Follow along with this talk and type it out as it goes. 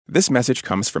This message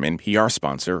comes from NPR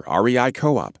sponsor REI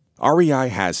Co-op. REI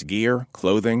has gear,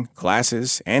 clothing,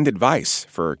 classes, and advice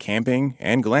for camping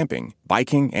and glamping,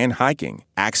 biking and hiking,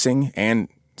 axing and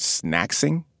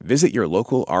snacksing. Visit your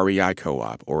local REI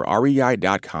Co-op or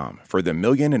rei.com for the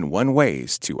 1,000,001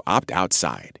 ways to opt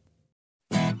outside.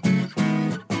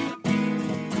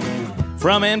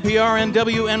 From NPR and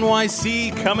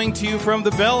WNYC, coming to you from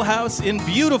the Bell House in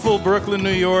beautiful Brooklyn,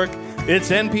 New York,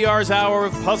 it's NPR's hour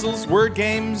of puzzles, word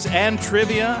games, and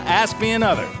trivia. Ask Me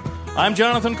Another. I'm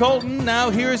Jonathan Colton.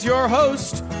 Now here's your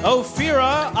host,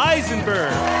 Ophira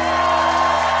Eisenberg.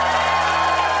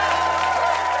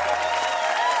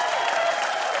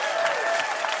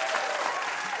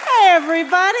 Hey,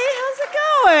 everybody. How's it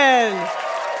going?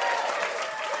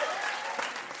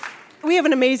 We have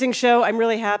an amazing show. I'm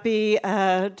really happy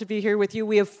to be here with you.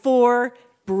 We have 4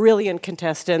 brilliant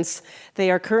contestants.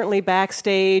 They are currently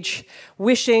backstage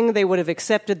wishing they would have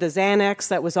accepted the Xanax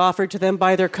that was offered to them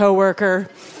by their coworker.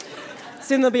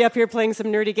 Soon they'll be up here playing some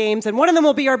nerdy games, and one of them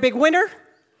will be our big winner.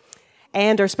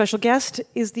 And our special guest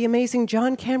is the amazing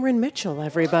John Cameron Mitchell,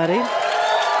 everybody.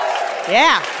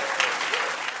 Yeah.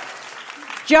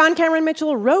 John Cameron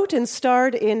Mitchell wrote and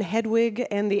starred in Hedwig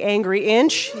and the Angry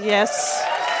Inch. Yes.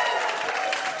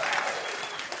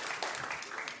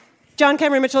 John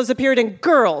Cameron Mitchell has appeared in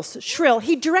Girls, Shrill.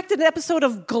 He directed an episode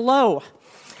of Glow.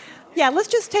 Yeah, let's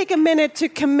just take a minute to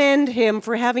commend him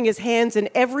for having his hands in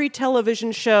every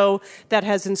television show that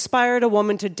has inspired a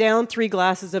woman to down 3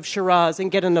 glasses of Shiraz and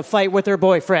get in a fight with her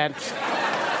boyfriend.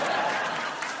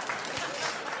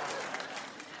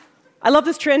 I love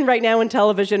this trend right now in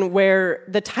television where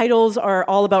the titles are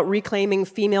all about reclaiming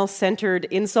female-centered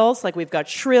insults, like we've got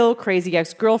Shrill, Crazy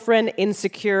Ex-Girlfriend,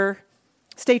 Insecure.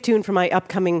 Stay tuned for my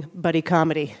upcoming buddy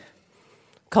comedy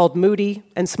called Moody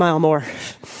and Smile More.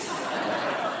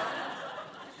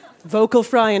 Vocal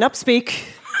Fry and Upspeak.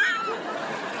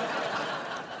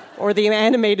 Or the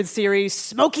animated series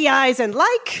Smoky Eyes and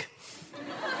Like.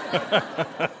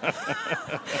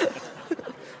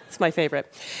 It's my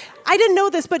favorite. I didn't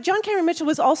know this, but John Cameron Mitchell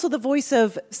was also the voice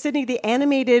of Sydney the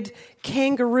animated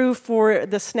kangaroo for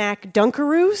the snack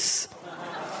Dunkaroos.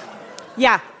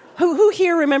 Yeah. Who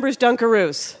here remembers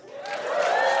Dunkaroos?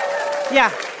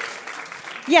 Yeah.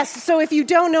 Yes, so if you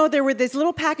don't know, there were this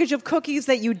little package of cookies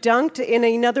that you dunked in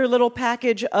another little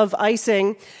package of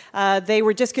icing. They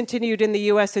were discontinued in the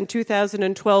U.S. in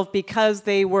 2012 because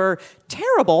they were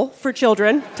terrible for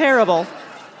children. Terrible.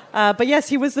 But yes,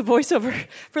 he was the voiceover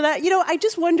for that. You know, I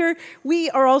just wonder,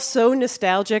 we are all so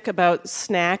nostalgic about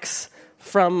snacks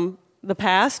from the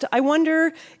past. I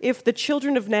wonder if the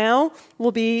children of now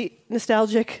will be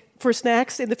nostalgic for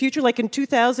snacks in the future, like in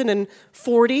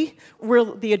 2040,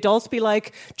 will the adults be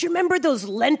like, do you remember those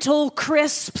lentil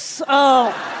crisps?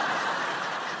 Oh,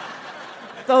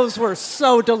 those were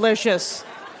so delicious.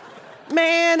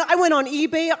 Man, I went on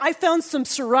eBay, I found some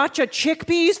sriracha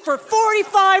chickpeas for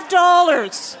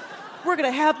 $45. We're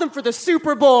gonna have them for the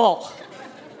Super Bowl.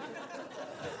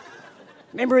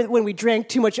 Remember when we drank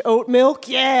too much oat milk?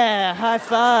 Yeah, high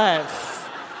five.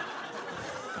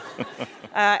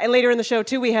 And later in the show,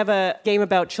 too, we have a game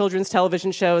about children's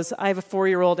television shows. I have a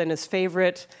 4-year-old, and his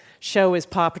favorite show is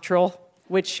Paw Patrol,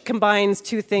 which combines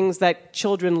 2 things that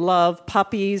children love,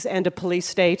 puppies and a police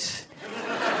state.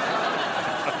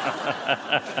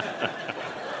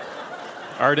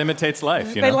 Art imitates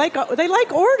life, you know? They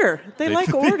like order. They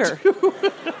like order.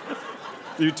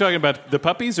 You're talking about the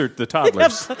puppies or the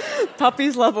toddlers?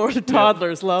 Puppies love order.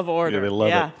 Toddlers love order. Yeah, they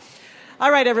love it.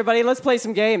 All right, everybody, let's play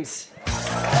some games.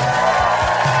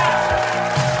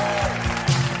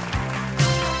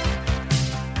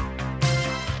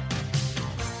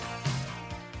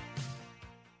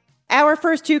 Our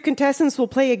first 2 contestants will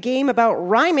play a game about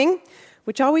rhyming,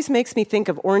 which always makes me think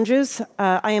of oranges.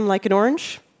 I am like an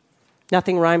orange.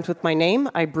 Nothing rhymes with my name.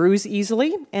 I bruise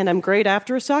easily, and I'm great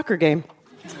after a soccer game.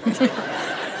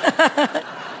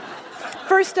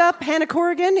 First up, Hannah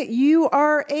Corrigan, you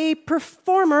are a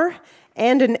performer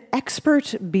and an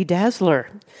expert bedazzler.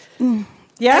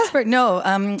 Yeah? Expert?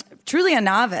 No, truly a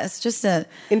novice, just a...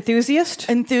 Enthusiast?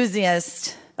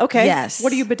 Enthusiast. Okay. Yes.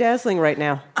 What are you bedazzling right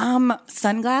now?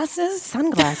 Sunglasses.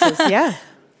 Sunglasses, yeah.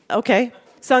 Okay.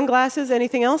 Sunglasses,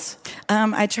 anything else?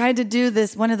 I tried to do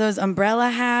one of those umbrella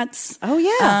hats. Oh,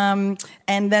 yeah.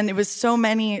 And then it was so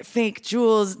many fake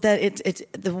jewels that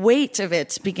the weight of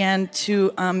it began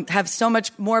to have so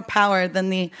much more power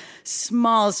than the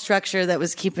small structure that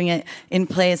was keeping it in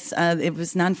place. It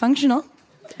was non-functional.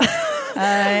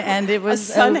 And it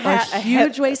was a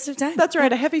huge waste of time. That's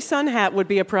right. A heavy sun hat would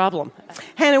be a problem.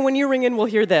 Hannah, when you ring in, we'll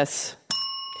hear this.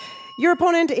 Your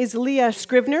opponent is Leah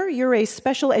Scrivener. You're a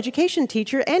special education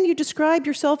teacher, and you describe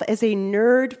yourself as a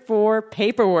nerd for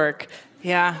paperwork.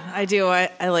 Yeah, I do.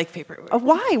 I like paperwork.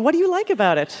 Why? What do you like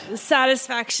about it? The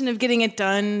satisfaction of getting it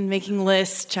done, making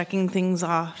lists, checking things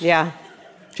off. Yeah.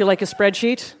 Do you like a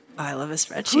spreadsheet? I love a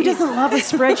spreadsheet. Who doesn't love a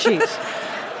spreadsheet?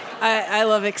 I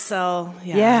love Excel.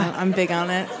 Yeah. I'm big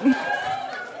on it.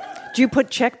 Do you put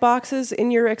check boxes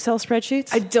in your Excel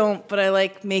spreadsheets? I don't, but I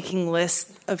like making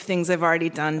lists of things I've already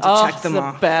done to check them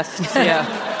off. The best. Yeah.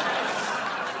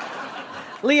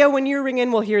 Leah, when you ring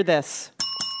in, we'll hear this.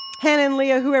 Hannah and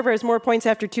Leah, whoever has more points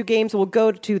after 2 games will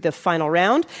go to the final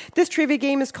round. This trivia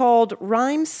game is called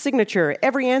Rhyme Signature.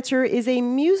 Every answer is a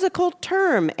musical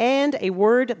term and a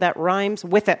word that rhymes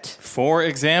with it. For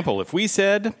example, if we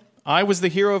said, I was the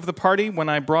hero of the party when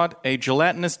I brought a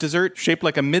gelatinous dessert shaped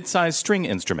like a mid-sized string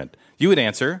instrument, you would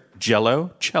answer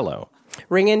Jello Cello.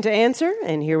 Ring in to answer,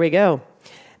 and here we go.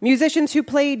 Musicians who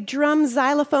play drum,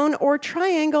 xylophone, or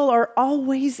triangle are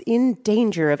always in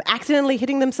danger of accidentally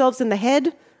hitting themselves in the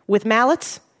head with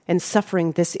mallets and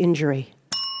suffering this injury.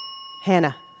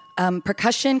 Hannah.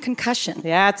 Percussion, concussion.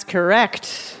 That's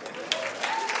correct.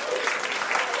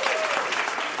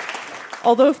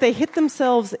 Although if they hit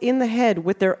themselves in the head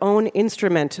with their own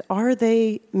instrument, are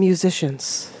they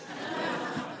musicians?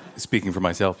 Speaking for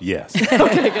myself, yes.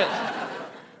 Okay, good.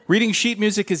 Reading sheet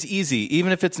music is easy,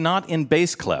 even if it's not in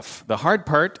bass clef. The hard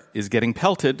part is getting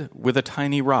pelted with a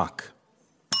tiny rock.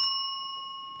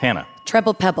 Hannah.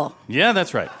 Treble pebble. Yeah,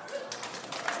 that's right.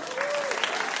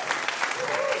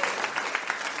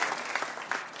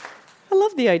 I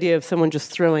love the idea of someone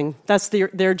just throwing. That's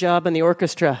their job in the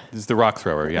orchestra. This is the rock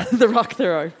thrower, yeah. The rock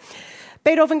thrower.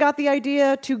 Beethoven got the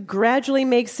idea to gradually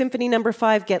make Symphony No.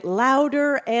 5 get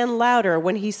louder and louder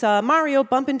when he saw Mario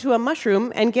bump into a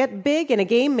mushroom and get big in a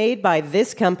game made by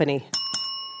this company.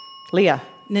 Leah.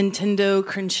 Nintendo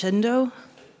Crescendo?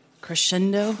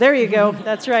 Crescendo? There you go.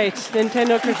 That's right.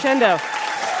 Nintendo Crescendo.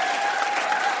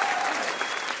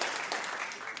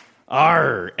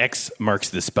 X marks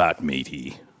the spot,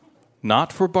 matey.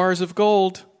 Not for bars of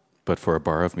gold, but for a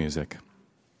bar of music.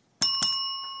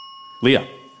 Leah.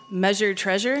 Measure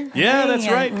Treasure? Yeah, that's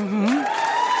right. Mm-hmm.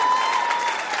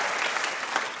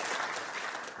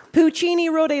 Puccini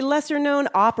wrote a lesser-known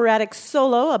operatic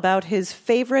solo about his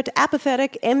favorite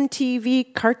apathetic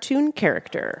MTV cartoon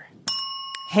character.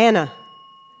 Hannah.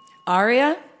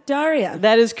 Aria, Daria.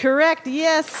 That is correct,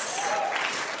 yes.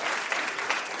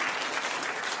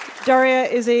 Daria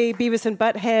is a Beavis and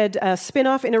Butthead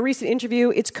spin-off. In a recent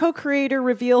interview, its co-creator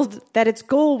revealed that its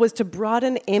goal was to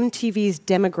broaden MTV's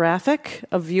demographic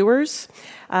of viewers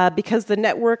because the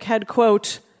network had,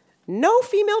 quote, no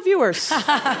female viewers.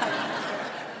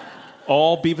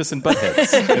 All Beavis and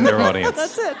Buttheads in their audience.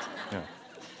 That's it. Yeah.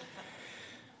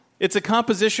 It's a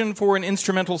composition for an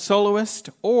instrumental soloist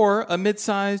or a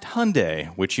mid-sized Hyundai,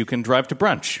 which you can drive to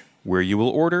brunch, where you will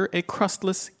order a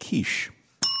crustless quiche.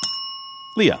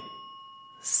 Leah.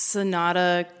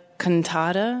 Sonata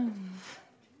Cantata?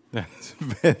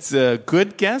 It's a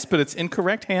good guess, but it's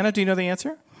incorrect. Hannah, do you know the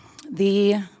answer?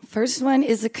 The first one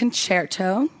is a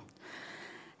concerto,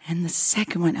 and the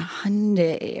second one, a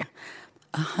Hyundai.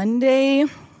 A Hyundai.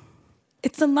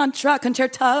 It's Elantra.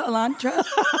 Concerto, Elantra.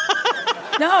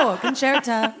 No,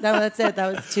 concerto. No, that's it.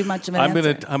 That was too much of an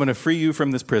answer. I'm gonna free you from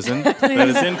this prison. That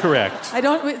is incorrect.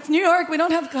 It's New York. We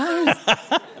don't have cars.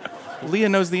 Leah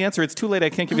knows the answer. It's too late. I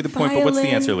can't give you the point, but what's the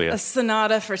answer, Leah? A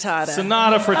Sonata Frittata.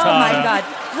 Sonata Frittata. Oh, my God.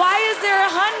 Why is there a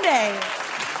Hyundai?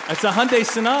 It's a Hyundai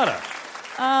Sonata.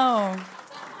 Oh.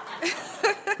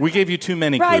 We gave you too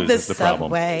many Ride clues the is the problem.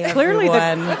 subway, Clearly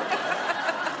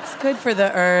it's good for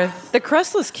the earth. The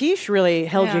crustless quiche really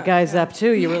held you guys up,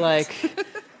 too. You were like...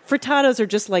 Frittatas are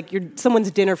just like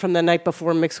someone's dinner from the night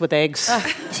before mixed with eggs.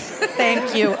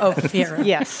 Thank you, Ophira.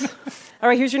 Yes. All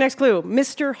right, here's your next clue.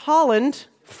 Mr. Holland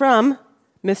from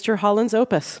Mr. Holland's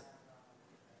Opus.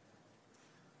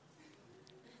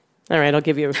 All right, I'll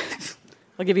give you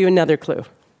another clue.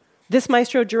 This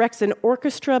maestro directs an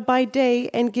orchestra by day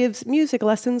and gives music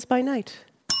lessons by night.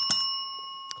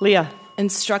 Leah.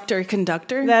 Instructor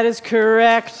Conductor? That is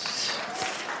correct.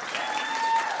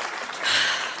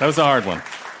 That was a hard one.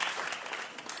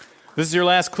 This is your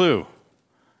last clue.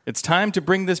 It's time to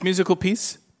bring this musical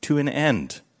piece to an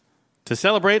end. To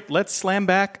celebrate, let's slam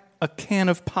back a can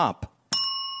of pop.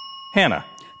 Hannah.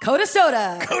 Coda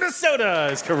Soda. Coda Soda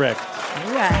is correct.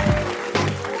 All right.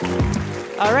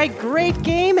 All right, great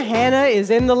game. Hannah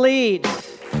is in the lead.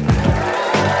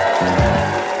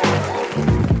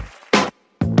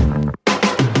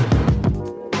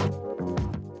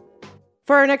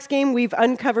 For our next game, we've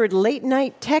uncovered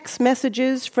late-night text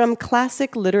messages from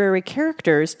classic literary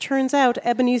characters. Turns out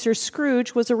Ebenezer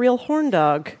Scrooge was a real horn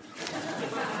dog.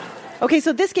 Okay,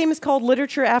 so this game is called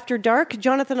Literature After Dark.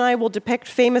 Jonathan and I will depict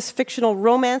famous fictional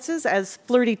romances as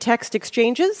flirty text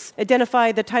exchanges,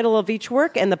 identify the title of each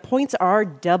work, and the points are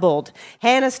doubled.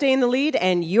 Hannah, stay in the lead,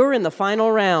 and you're in the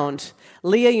final round.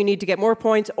 Leah, you need to get more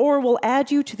points, or we'll add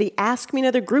you to the Ask Me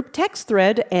Another group text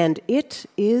thread, and it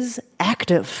is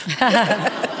active.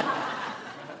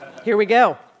 Here we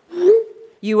go.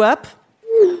 You up?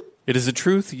 It is a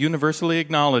truth universally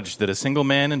acknowledged that a single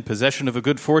man in possession of a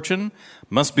good fortune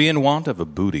must be in want of a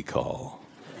booty call.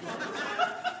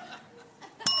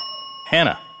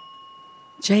 Hannah.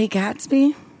 Jay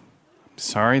Gatsby?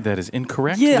 Sorry, that is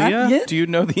incorrect. Yeah, Leah, yeah. do you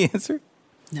know the answer?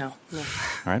 No. All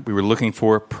right, we were looking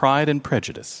for Pride and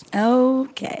Prejudice.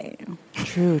 Okay.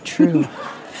 True.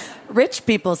 Rich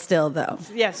people still, though.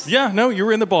 Yes. Yeah, no, you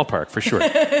were in the ballpark for sure.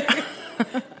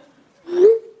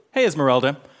 Hey,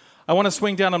 Esmeralda. I want to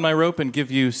swing down on my rope and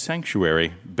give you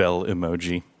sanctuary, bell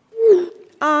emoji.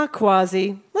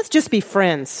 Quasi. Let's just be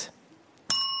friends.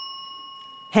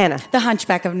 Hannah. The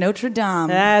Hunchback of Notre Dame.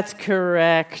 That's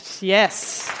correct.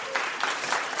 Yes.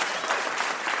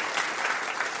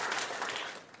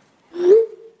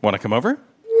 Want to come over?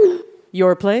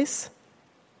 Your place?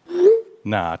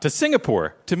 Nah, to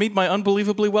Singapore to meet my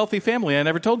unbelievably wealthy family I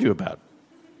never told you about.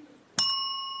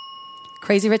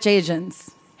 Crazy Rich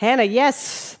Asians. Hannah,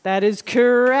 yes, that is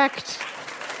correct.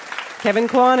 Kevin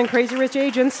Kwan and Crazy Rich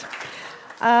Agents.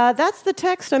 That's the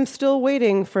text I'm still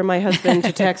waiting for my husband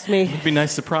to text me. It'd be a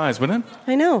nice surprise, wouldn't it?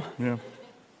 I know. Yeah.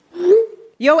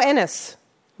 Yo, Ennis.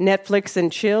 Netflix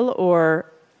and chill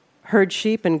or herd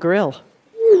sheep and grill?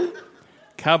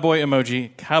 Cowboy emoji,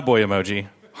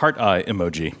 heart eye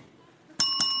emoji.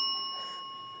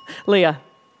 Leah.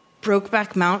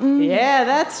 Brokeback Mountain? Yeah,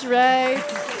 that's right.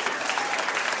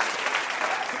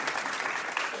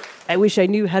 I wish I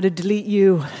knew how to delete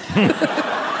you.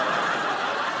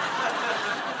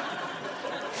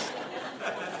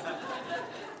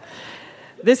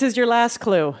 This is your last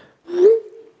clue.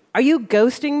 Are you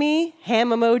ghosting me, ham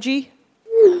emoji?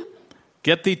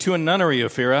 Get thee to a nunnery,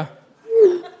 Ophira.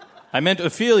 I meant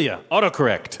Ophelia,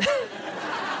 autocorrect.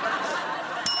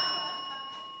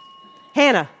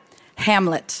 Hannah.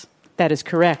 Hamlet. That is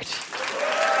correct.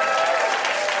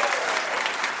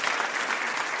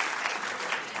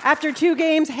 After 2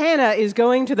 games, Hannah is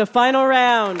going to the final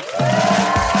round.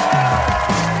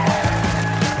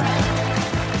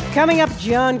 Coming up,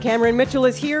 John Cameron Mitchell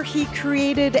is here. He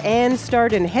created and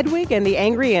starred in Hedwig and the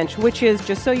Angry Inch, which is,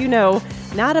 just so you know,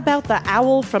 not about the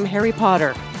owl from Harry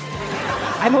Potter.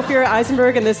 I'm Ophira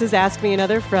Eisenberg, and this is Ask Me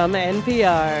Another from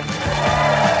NPR.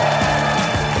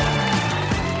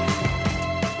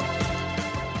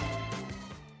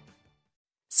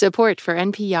 Support for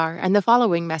NPR and the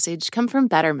following message come from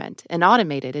Betterment, an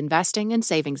automated investing and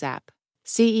savings app.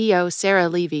 CEO Sarah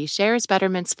Levy shares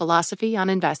Betterment's philosophy on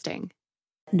investing.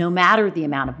 No matter the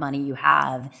amount of money you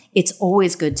have, it's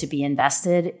always good to be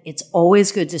invested. It's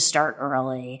always good to start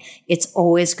early. It's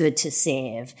always good to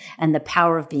save. And the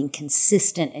power of being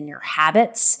consistent in your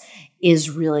habits is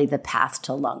really the path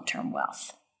to long-term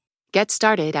wealth. Get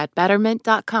started at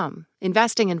Betterment.com.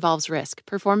 Investing involves risk.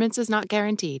 Performance is not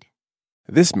guaranteed.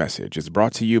 This message is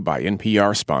brought to you by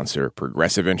NPR sponsor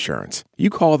Progressive Insurance. You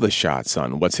call the shots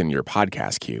on what's in your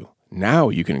podcast queue. Now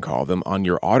you can call them on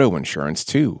your auto insurance,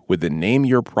 too, with the Name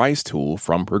Your Price tool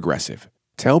from Progressive.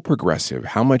 Tell Progressive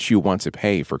how much you want to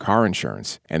pay for car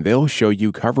insurance, and they'll show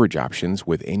you coverage options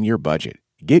within your budget.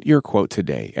 Get your quote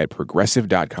today at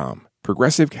Progressive.com.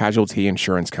 Progressive Casualty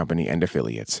Insurance Company and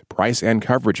Affiliates. Price and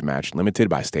coverage match limited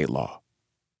by state law.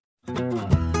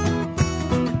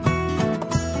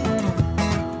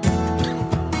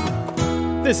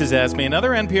 This is Ask Me Another,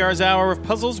 NPR's hour of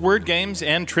puzzles, word games,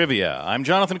 and trivia. I'm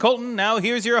Jonathan Colton. Now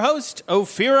here's your host,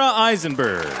 Ophira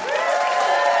Eisenberg.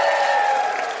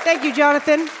 Thank you,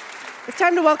 Jonathan. It's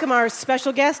time to welcome our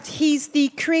special guest. He's the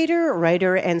creator,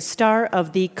 writer, and star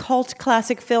of the cult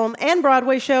classic film and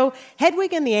Broadway show,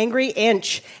 Hedwig and the Angry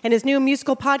Inch. And his new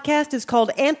musical podcast is called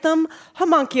Anthem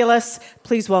Homunculus.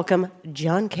 Please welcome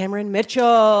John Cameron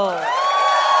Mitchell.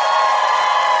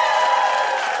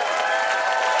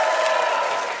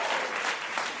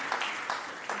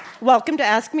 Welcome to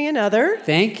Ask Me Another.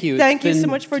 Thank you. Thank you so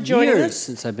much for joining years us.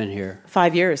 Since I've been here.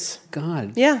 5 years.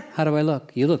 God. Yeah. How do I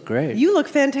look? You look great. You look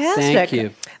fantastic. Thank you.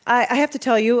 I have to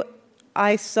tell you,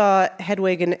 I saw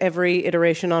Hedwig in every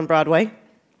iteration on Broadway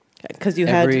because you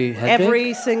had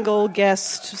every single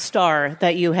guest star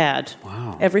that you had.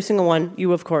 Wow. Every single one.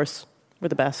 You, of course, were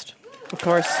the best. Of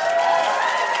course.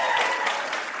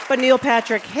 But Neil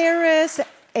Patrick Harris,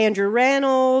 Andrew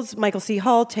Reynolds, Michael C.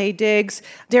 Hall, Taye Diggs,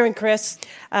 Darren Criss.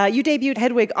 You debuted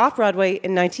Hedwig off-Broadway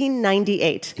in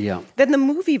 1998. Yeah. Then the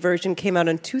movie version came out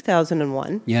in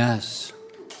 2001. Yes.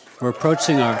 We're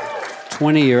approaching our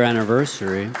 20-year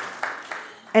anniversary.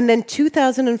 And then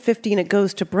 2015, it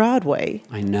goes to Broadway.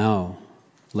 I know.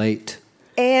 Late.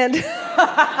 And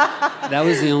that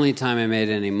was the only time I made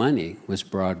any money, was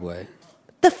Broadway.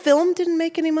 The film didn't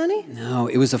make any money? No,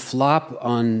 it was a flop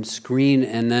on screen,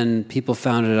 and then people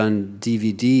found it on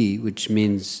DVD, which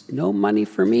means no money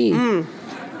for me.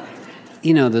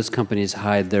 You know, those companies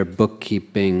hide their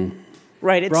bookkeeping.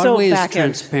 Right, it's Broadway so is back-end.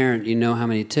 transparent. You know how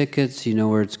many tickets, you know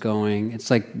where it's going. It's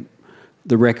like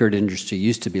the record industry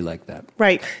used to be like that.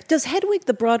 Right. Does Hedwig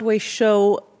the Broadway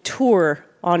show tour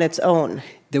on its own?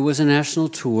 There was a national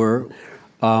tour,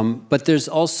 but there's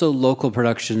also local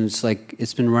productions. Like,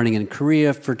 it's been running in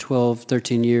Korea for 12,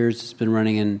 13 years. It's been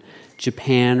running in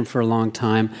Japan for a long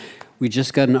time. We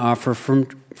just got an offer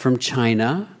from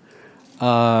China,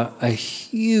 a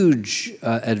huge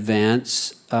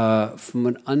advance from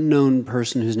an unknown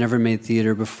person who's never made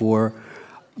theater before,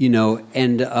 you know,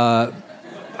 and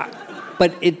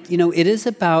but it is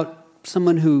about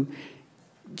someone who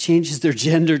changes their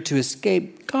gender to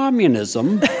escape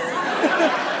communism.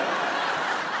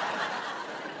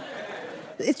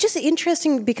 It's just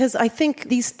interesting because I think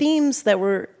these themes that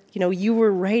you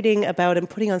were writing about and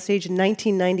putting on stage in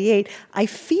 1998, I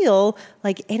feel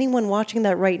like anyone watching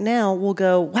that right now will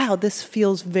go, wow, this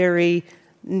feels very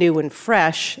new and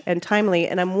fresh and timely.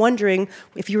 And I'm wondering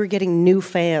if you were getting new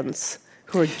fans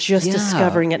who are just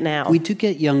discovering it now. We do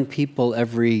get young people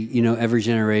every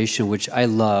generation, which I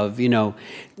love. You know,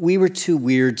 we were too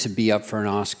weird to be up for an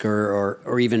Oscar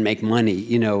or even make money,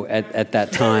 you know, at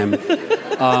that time.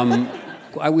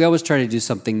 We always try to do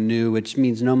something new, which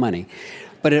means no money.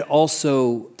 But it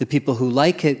also, the people who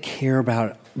like it care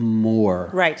about it more.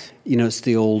 Right. You know, it's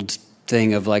the old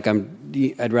thing of like,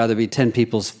 I'd rather be 10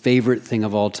 people's favorite thing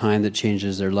of all time that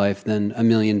changes their life than a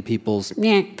million people's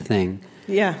thing.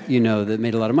 Yeah. You know, that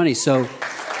made a lot of money. So,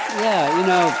 yeah, you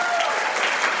know.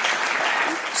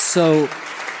 So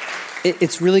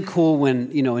it's really cool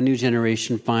when, you know, a new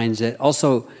generation finds it.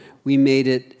 Also, we made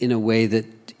it in a way that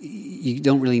you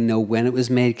don't really know when it was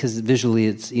made because visually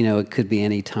it's, you know, it could be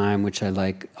any time, which I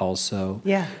like also.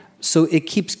 Yeah. So it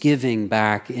keeps giving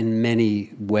back in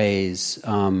many ways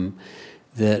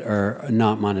that are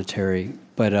not monetary,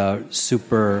 but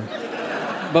super...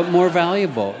 but more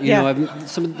valuable. You know,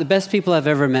 some of the best people I've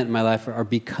ever met in my life are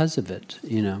because of it,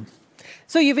 you know.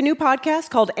 So you have a new podcast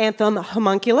called Anthem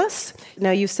Homunculus.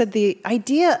 Now, you said the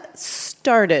idea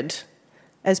started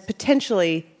as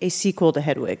potentially a sequel to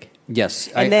Hedwig. Yes.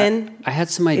 And then I had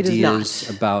some ideas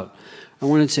about... I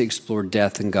wanted to explore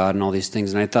death and God and all these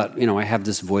things, and I thought, you know, I have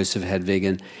this voice of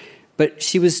Hedwig, but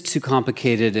she was too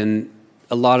complicated, and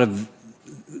a lot of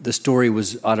the story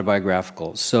was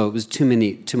autobiographical, so it was too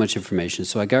much information.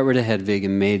 So I got rid of Hedwig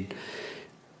and made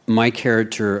my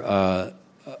character a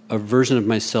version of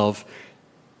myself.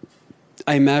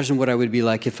 I imagined what I would be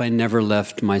like if I never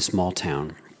left my small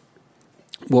town.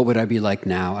 What would I be like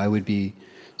now? I would be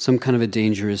some kind of a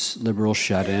dangerous liberal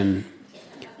shut-in,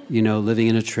 you know, living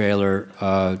in a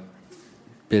trailer,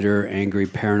 bitter, angry,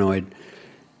 paranoid,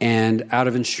 and out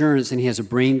of insurance, and he has a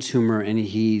brain tumor, and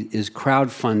he is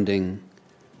crowdfunding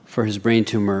for his brain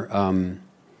tumor on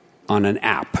an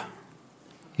app.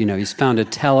 You know, he's found a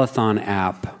telethon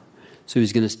app, so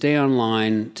he's going to stay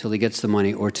online till he gets the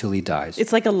money or till he dies.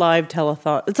 It's like a live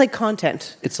telethon. It's like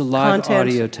content. It's a live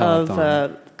audio telethon.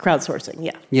 Of crowdsourcing,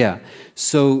 yeah. Yeah.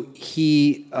 So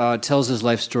he tells his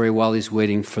life story while he's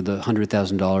waiting for the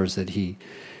 $100,000 that he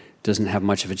doesn't have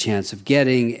much of a chance of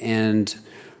getting, and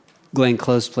Glenn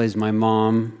Close plays my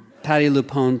mom. Patti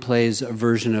LuPone plays a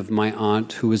version of my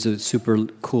aunt, who was a super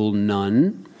cool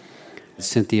nun.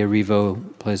 Cynthia Erivo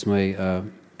plays my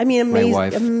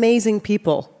wife. Amazing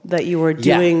people that you were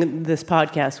doing this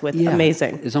podcast with. Yeah.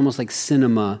 Amazing. It's almost like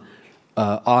cinema,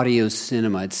 audio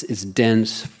cinema. It's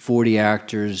dense, 40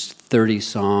 actors, 30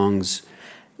 songs.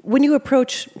 When you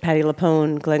approach Patti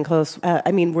LuPone, Glenn Close,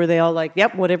 were they all like,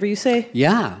 yep, whatever you say?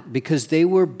 Yeah, because they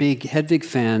were big Hedwig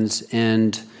fans,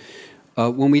 and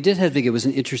when we did Hedwig, it was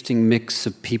an interesting mix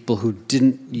of people who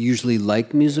didn't usually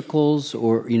like musicals,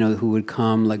 or, you know, who would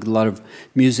come, like a lot of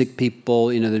music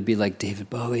people. You know, there'd be like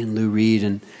David Bowie and Lou Reed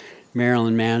and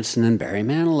Marilyn Manson and Barry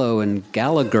Manilow and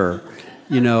Gallagher,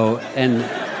 you know, and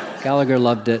Gallagher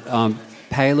loved it.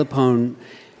 Patti LuPone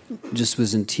just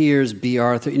was in tears. B.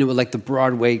 Arthur, you know, like the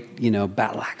Broadway, you know,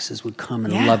 battle axes would come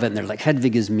and love it, and they're like,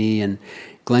 Hedwig is me, and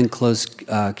Glenn Close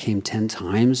came 10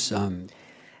 times.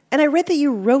 And I read that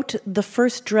you wrote the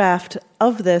first draft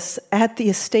of this at the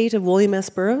estate of William S.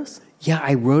 Burroughs. Yeah,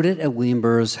 I wrote it at William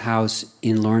Burroughs' house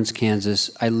in Lawrence, Kansas.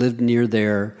 I lived near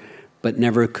there, but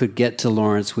never could get to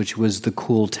Lawrence, which was the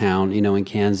cool town, in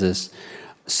Kansas.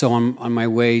 So on my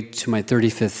way to my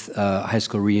 35th high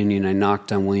school reunion, I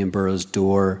knocked on William Burroughs'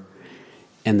 door,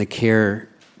 and the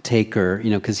caretaker,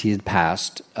 because he had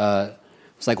passed,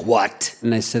 was like, "What?"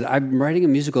 And I said, "I'm writing a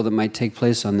musical that might take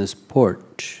place on this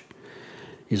porch."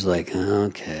 He's like,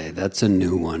 "Okay, that's a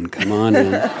new one. Come on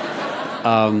in."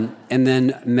 And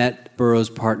then met Burroughs'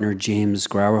 partner, James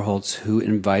Grauerholtz, who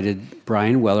invited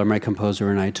Brian Weller, my composer,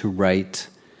 and I to write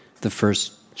the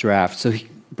first draft. So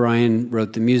Brian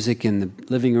wrote the music in the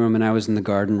living room, and I was in the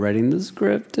garden writing the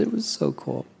script. It was so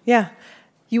cool. Yeah.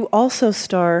 You also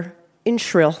star in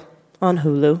Shrill on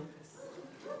Hulu.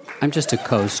 I'm just a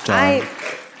co-star.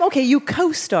 Okay, you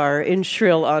co-star in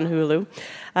Shrill on Hulu.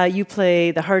 You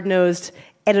play the hard-nosed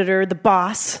editor, the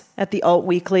boss at the Alt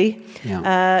Weekly.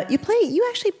 Yeah. You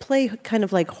actually play kind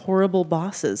of like horrible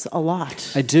bosses a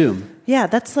lot. I do. Yeah,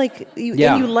 that's like, and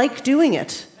you like doing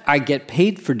it. I get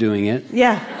paid for doing it.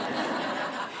 Yeah.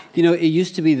 It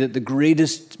used to be that the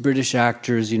greatest British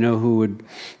actors, who would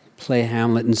play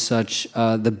Hamlet and such,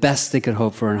 the best they could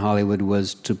hope for in Hollywood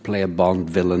was to play a Bond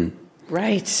villain.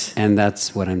 Right. And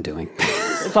that's what I'm doing.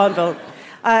 Bond villain.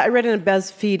 I read in a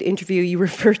BuzzFeed interview you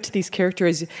referred to these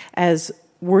characters as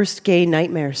worst gay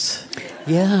nightmares.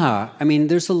 Yeah. I mean,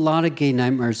 there's a lot of gay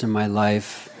nightmares in my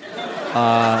life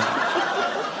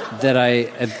that I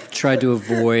have tried to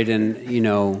avoid, and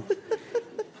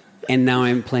now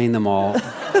I'm playing them all.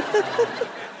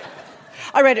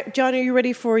 All right, John, are you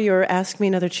ready for your Ask Me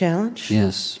Another challenge?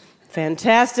 Yes.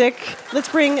 Fantastic. Let's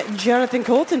bring Jonathan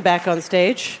Colton back on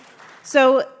stage.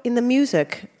 So, in the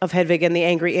music of Hedwig and the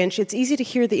Angry Inch, it's easy to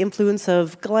hear the influence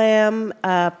of glam,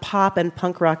 pop, and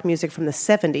punk rock music from the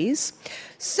 70s.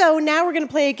 So now we're going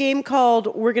to play a game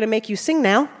called We're Going to Make You Sing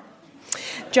Now.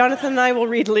 Jonathan and I will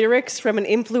read lyrics from an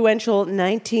influential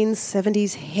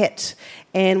 1970s hit,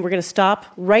 and we're going to stop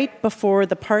right before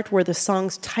the part where the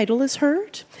song's title is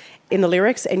heard in the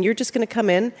lyrics, and you're just going to come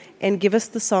in and give us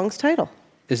the song's title.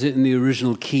 Is it in the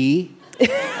original key?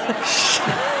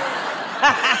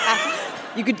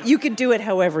 You could do it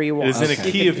however you want. It is in a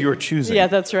key of your choosing. Yeah,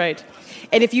 that's right.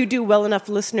 And if you do well enough,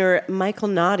 listener, Michael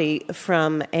Naughty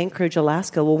from Anchorage,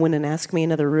 Alaska will win and Ask Me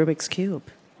Another Rubik's Cube.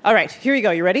 All right, here you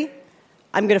go. You ready?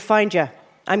 I'm going to find you.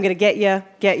 I'm going to get you,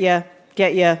 get you,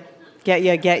 get you, get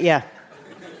you, get you.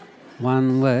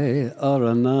 One way or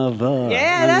another.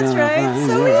 Yeah, that's right. It's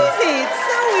so easy. It's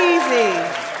so easy.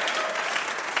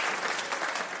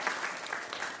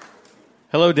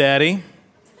 Hello, Daddy.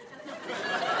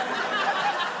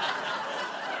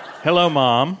 Hello,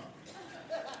 Mom.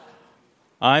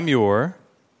 I'm your...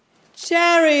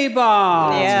 Cherry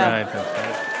bomb. Yeah.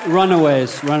 That's right.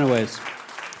 Runaways.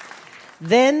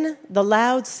 Then the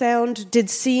loud sound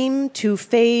did seem to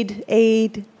fade,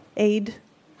 aid.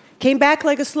 Came back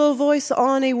like a slow voice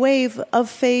on a wave of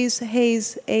phase,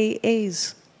 haze,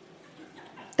 A's.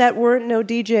 That weren't no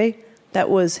DJ, that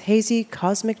was hazy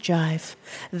cosmic jive.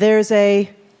 There's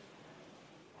a...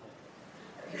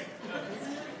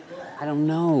 I don't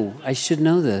know. I should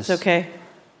know this. It's okay.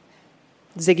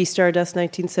 Ziggy Stardust,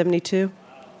 1972.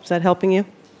 Is that helping you?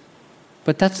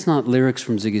 But that's not lyrics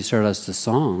from Ziggy Stardust, the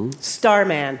song.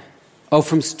 Starman. Oh,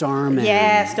 from Starman.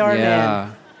 Yeah, Starman.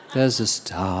 Yeah. There's a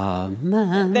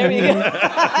starman There you go.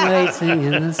 waiting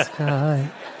in the sky.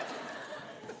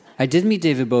 I did meet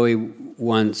David Bowie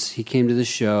once. He came to the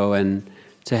show and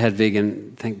to Hedwig,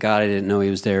 and thank God I didn't know he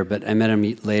was there, but I met him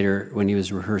later when he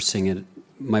was rehearsing it.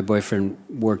 My boyfriend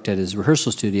worked at his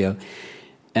rehearsal studio,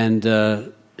 and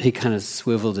he kind of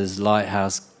swiveled his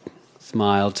lighthouse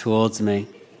smile towards me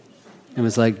and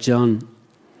was like, "John,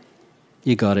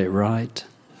 you got it right."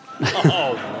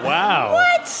 Oh, wow.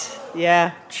 What?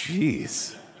 Yeah.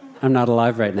 Jeez. I'm not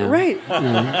alive right now. Right.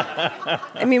 No.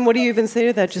 I mean, what do you even say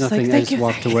to that? Just Nothing. like, thank I just you.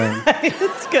 walked away.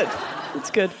 It's good. It's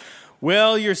good.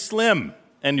 Well, you're slim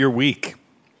and you're weak.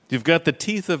 You've got the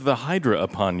teeth of the Hydra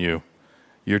upon you.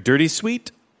 You're dirty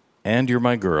sweet, and you're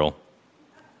my girl.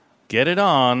 Get it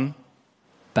on.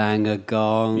 Bang a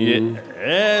gong.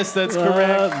 Yes, that's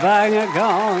correct. Bang a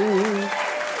gong.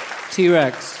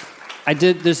 T-Rex.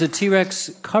 There's a T-Rex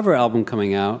cover album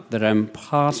coming out that I'm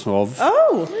part of.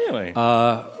 Oh. Really?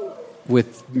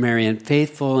 With Marianne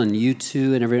Faithfull and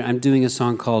U2 and everything. I'm doing a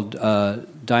song called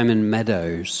Diamond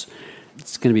Meadows.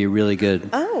 It's going to be really good.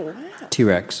 Oh, wow.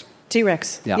 T-Rex.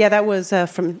 T-Rex. Yeah. Yeah, that was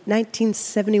from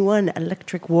 1971,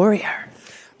 Electric Warrior.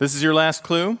 This is your last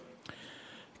clue.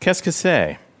 Qu'est-ce que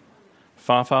c'est?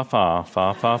 Fa, fa, fa,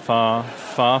 fa, fa, fa,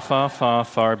 fa, fa, fa,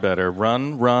 far better.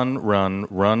 Run, run, run,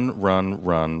 run, run,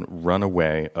 run, run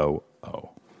away, oh, oh.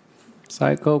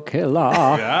 Psycho killer.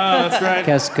 Yeah, that's right.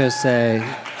 Qu'est-ce que c'est?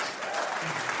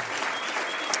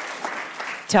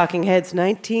 Talking Heads,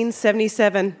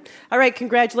 1977. All right,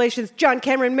 congratulations, John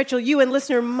Cameron Mitchell. You and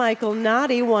listener Michael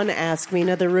Noddy won Ask Me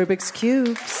Another Rubik's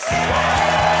Cubes.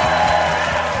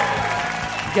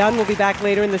 John will be back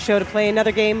later in the show to play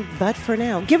another game, but for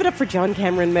now, give it up for John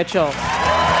Cameron Mitchell.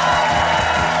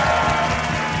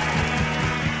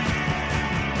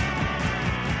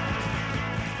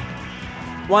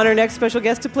 Want our next special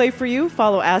guest to play for you?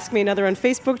 Follow Ask Me Another on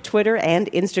Facebook, Twitter, and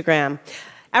Instagram.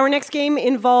 Our next game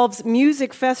involves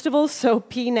music festivals, so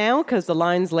pee now, because the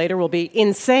lines later will be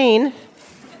insane.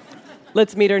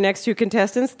 Let's meet our next two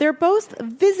contestants. They're both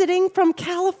visiting from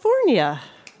California.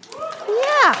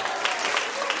 Yeah.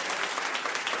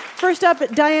 First up,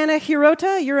 Diana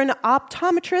Hirota. You're an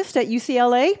optometrist at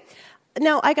UCLA.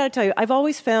 Now, I got to tell you, I've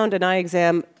always found an eye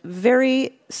exam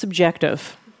very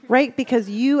subjective. Right? Because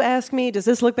you ask me, does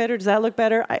this look better? Does that look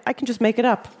better? I can just make it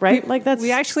up, right? Like that's. We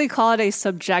actually call it a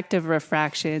subjective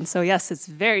refraction. So yes, it's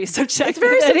very subjective. It's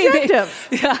very subjective.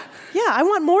 Yeah. Yeah, I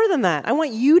want more than that. I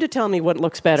want you to tell me what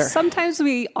looks better. Sometimes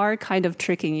we are kind of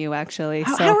tricking you, actually.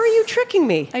 How are you tricking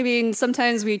me? I mean,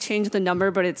 sometimes we change the number,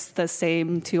 but it's the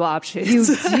same two options. You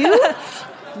do?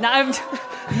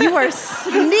 You are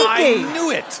sneaky. I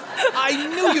knew it. I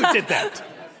knew you did that.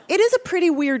 It is a pretty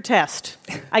weird test,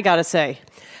 I gotta say.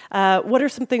 What are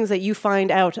some things that you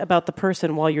find out about the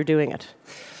person while you're doing it?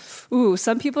 Ooh,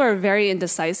 some people are very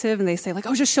indecisive and they say like,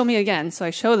 oh, just show me again. So I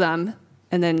show them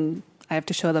and then I have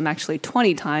to show them actually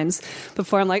 20 times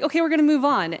before I'm like, okay, we're going to move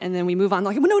on. And then we move on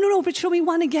like, no, but show me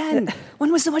one again.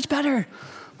 One was so much better.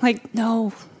 I'm like,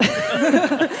 no.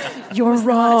 You're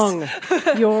wrong.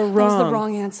 You're wrong. That was the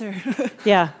wrong answer.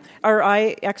 Yeah. Are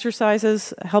eye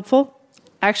exercises helpful?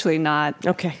 Actually not.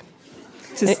 Okay.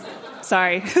 Just...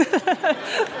 Sorry.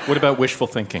 What about wishful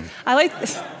thinking?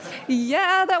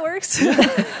 Yeah, that works.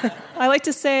 I like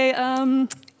to say,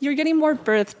 you're getting more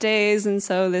birthdays, and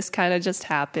so this kind of just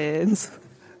happens.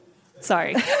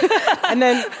 Sorry. and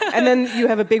then you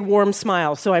have a big warm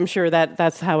smile, so I'm sure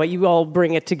that's how you all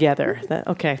bring it together.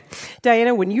 Okay.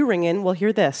 Diana, when you ring in, we'll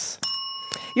hear this.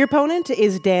 Your opponent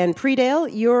is Dan Predale.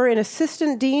 You're an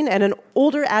assistant dean at an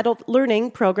older adult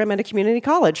learning program at a community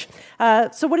college.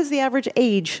 So what is the average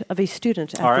age of a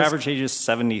student? Our average age is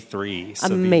 73. So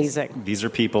amazing. These are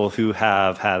people who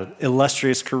have had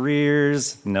illustrious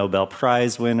careers, Nobel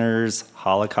Prize winners,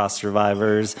 Holocaust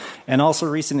survivors, and also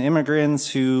recent immigrants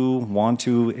who want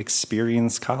to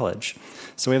experience college.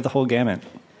 So we have the whole gamut.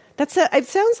 It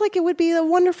sounds like it would be a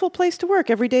wonderful place to work.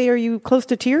 Every day, are you close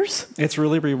to tears? It's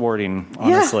really rewarding,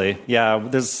 honestly. Yeah,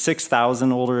 there's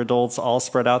 6,000 older adults all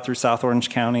spread out through South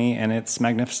Orange County, and it's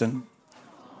magnificent.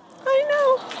 I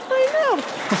know.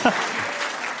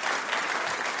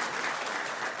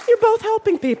 You're both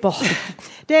helping people.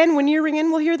 Dan, when you ring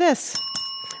in, we'll hear this.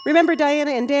 Remember,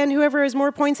 Diana and Dan, whoever has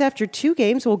more points after 2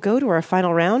 games will go to our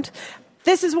final round.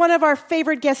 This is one of our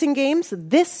favorite guessing games,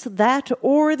 this, that,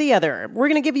 or the other. We're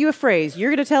going to give you a phrase.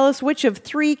 You're going to tell us which of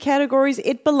 3 categories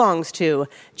it belongs to.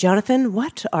 Jonathan,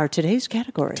 what are today's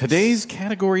categories? Today's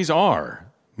categories are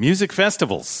music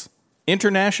festivals,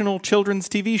 international children's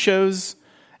TV shows,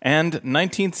 and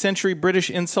 19th century British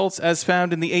insults as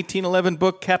found in the 1811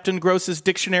 book Captain Gross's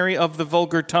Dictionary of the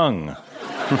Vulgar Tongue.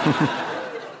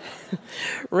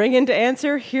 Ring in to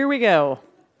answer. Here we go.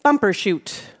 Bumper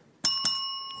shoot.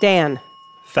 Dan.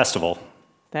 Festival.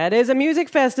 That is a music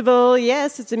festival.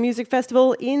 Yes, it's a music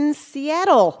festival in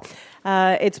Seattle.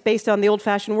 It's based on the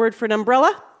old-fashioned word for an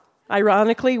umbrella.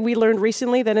 Ironically, we learned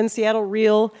recently that in Seattle,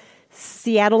 real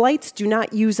Seattleites do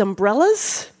not use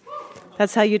umbrellas.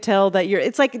 That's how you tell that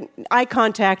it's like eye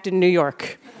contact in New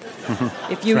York.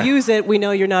 If you use it, we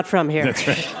know you're not from here. That's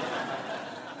right.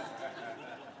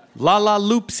 La La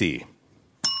Loopsy.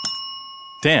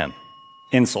 Dan.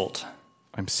 Insult.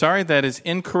 I'm sorry, that is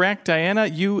incorrect. Diana,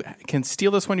 you can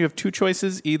steal this one. You have 2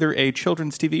 choices, either a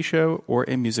children's TV show or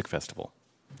a music festival.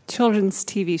 Children's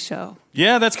TV show.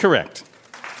 Yeah, that's correct.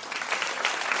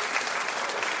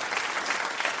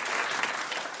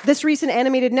 This recent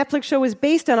animated Netflix show is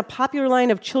based on a popular line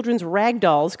of children's rag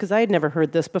dolls, because I had never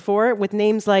heard this before, with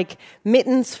names like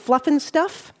Mittens Fluffin'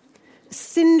 Stuff,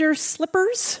 Cinder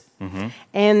Slippers,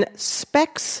 and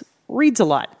Specs Reads a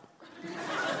Lot.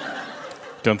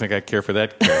 Don't think I care for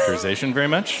that characterization very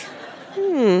much.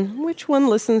 Which one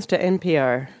listens to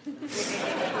NPR?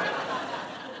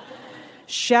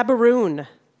 Shabaroon.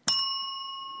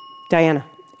 Diana.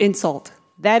 Insult.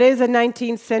 That is a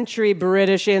 19th century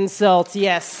British insult,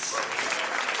 yes.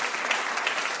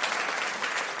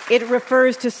 It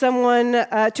refers to someone,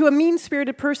 to a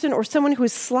mean-spirited person or someone who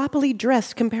is sloppily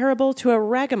dressed, comparable to a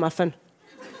ragamuffin.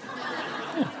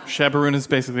 Shabaroon is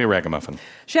basically a ragamuffin.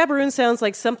 Shabaroon sounds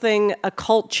like something a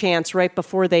cult chants right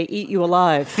before they eat you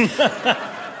alive.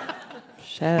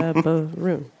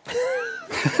 Shabaroon.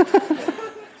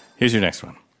 Here's your next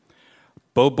one.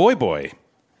 Bo Boy Boy.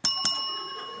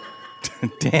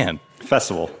 Dan.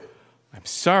 Festival. I'm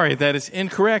sorry, that is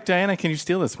incorrect. Diana, can you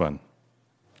steal this one?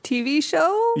 TV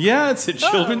show? Yeah, it's a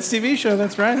children's TV show.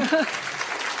 That's right.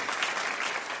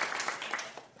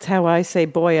 It's how I say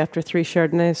boy after 3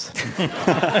 Chardonnays.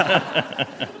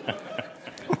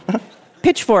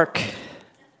 Pitchfork.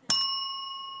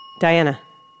 Diana.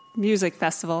 Music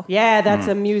festival. Yeah, that's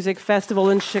a music festival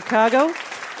in Chicago,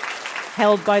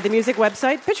 held by the music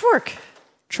website Pitchfork.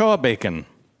 Chaw bacon.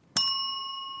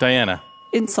 Diana.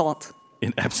 Insult.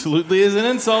 It absolutely is an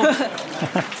insult.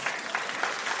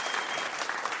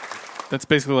 That's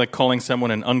basically like calling someone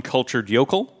an uncultured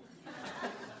yokel.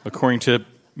 According to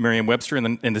Merriam-Webster, in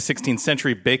the 16th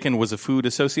century, bacon was a food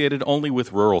associated only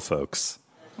with rural folks.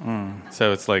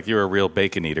 So it's like you're a real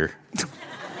bacon eater.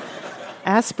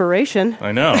 Aspiration.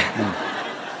 I know.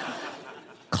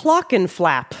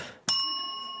 Clockenflap.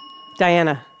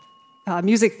 Diana.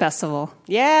 Music festival.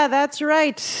 Yeah, that's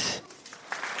right.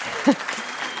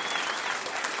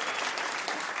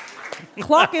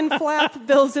 Clockenflap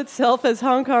bills itself as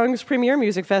Hong Kong's premier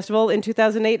music festival. In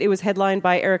 2008, it was headlined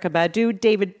by Erykah Badu,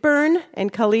 David Byrne,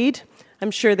 and Khalid. I'm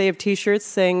sure they have T-shirts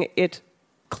saying it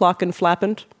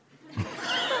clockenflapped.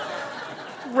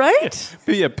 Right?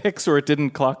 Yeah, pics or it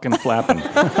didn't clock and flappin'.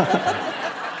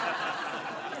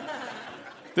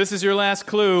 This is your last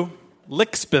clue.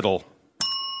 Lickspittle.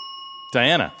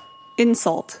 Diana.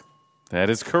 Insult. That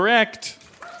is correct.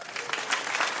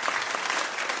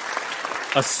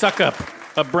 A suck-up,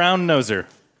 a brown-noser,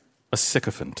 a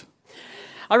sycophant.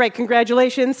 All right,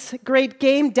 congratulations. Great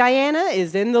game. Diana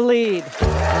is in the lead.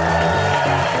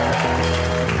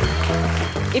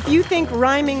 If you think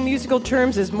rhyming musical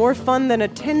terms is more fun than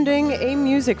attending a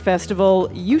music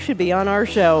festival, you should be on our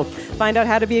show. Find out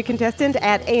how to be a contestant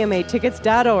at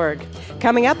amatickets.org.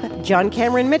 Coming up, John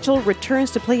Cameron Mitchell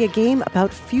returns to play a game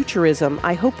about futurism.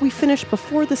 I hope we finish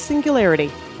before the singularity.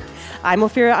 I'm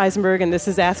Ophira Eisenberg, and this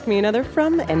is Ask Me Another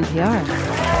from NPR.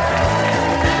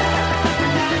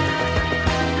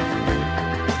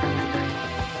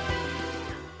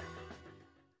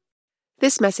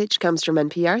 This message comes from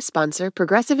NPR sponsor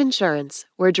Progressive Insurance,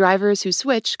 where drivers who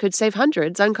switch could save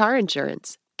hundreds on car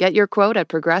insurance. Get your quote at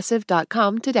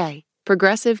progressive.com today.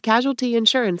 Progressive Casualty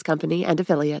Insurance Company and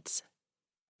Affiliates.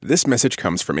 This message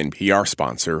comes from NPR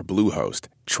sponsor Bluehost.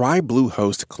 Try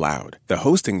Bluehost Cloud, the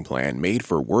hosting plan made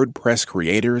for WordPress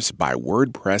creators by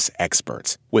WordPress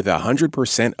experts. With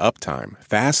 100% uptime,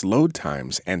 fast load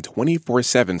times, and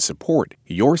 24/7 support,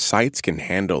 your sites can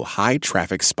handle high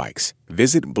traffic spikes.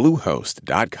 Visit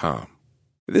Bluehost.com.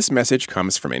 This message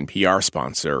comes from NPR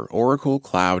sponsor Oracle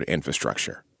Cloud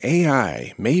Infrastructure.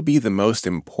 AI may be the most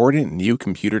important new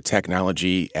computer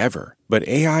technology ever, but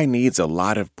AI needs a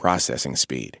lot of processing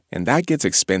speed, and that gets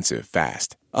expensive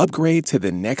fast. Upgrade to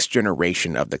the next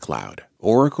generation of the cloud,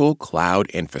 Oracle Cloud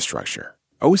Infrastructure.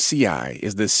 OCI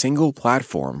is the single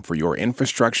platform for your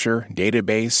infrastructure,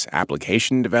 database,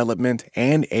 application development,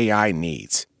 and AI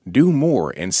needs. Do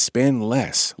more and spend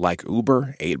less like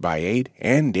Uber 8x8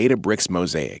 and Databricks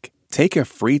Mosaic. Take a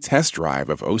free test drive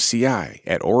of OCI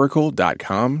at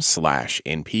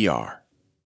oracle.com/NPR.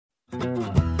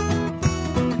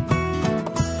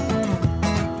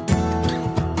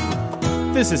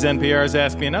 This is NPR's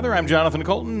Ask Me Another. I'm Jonathan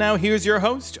Colton. Now here's your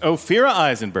host, Ophira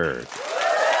Eisenberg.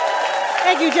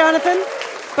 Thank you, Jonathan.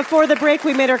 Before the break,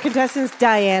 we met our contestants,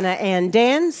 Diana and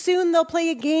Dan. Soon they'll play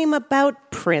a game about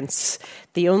Prince,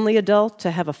 the only adult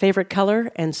to have a favorite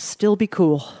color and still be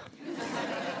cool.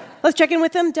 Let's check in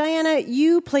with them. Diana,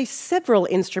 you play several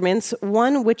instruments,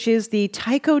 one which is the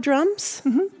taiko drums.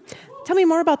 Mm-hmm. Tell me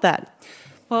more about that.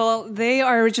 Well, they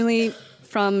are originally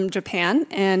from Japan,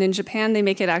 and in Japan they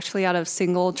make it actually out of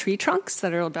single tree trunks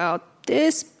that are about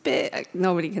this big.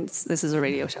 Nobody can. This is a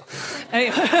radio show.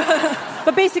 Anyway.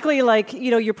 But basically, like, you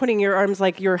know, you're putting your arms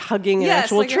like you're hugging an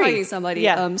actual like tree. You're hugging somebody.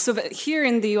 Yeah. But here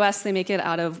in the U.S., they make it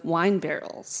out of wine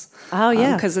barrels. Oh,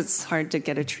 yeah. Because it's hard to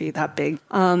get a tree that big.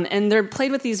 And they're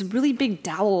played with these really big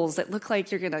dowels that look like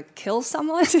you're going to kill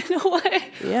someone in a way.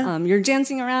 Yeah. You're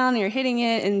dancing around and you're hitting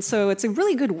it. And so it's a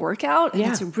really good workout. And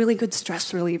it's a really good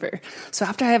stress reliever. So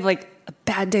after I have like a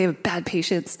bad day of bad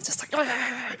patience, it's just like,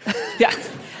 yeah.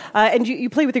 And you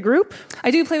play with a group?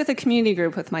 I do play with a community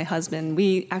group with my husband.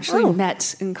 We actually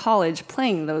met in college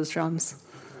playing those drums.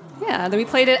 Yeah, then we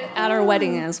played it at our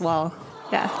wedding as well.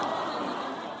 Yeah.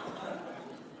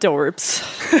 Dorps.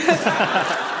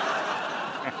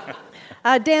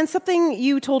 Dan, something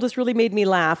you told us really made me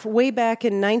laugh. Way back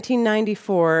in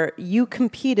 1994, you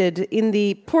competed in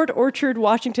the Port Orchard,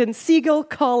 Washington Seagull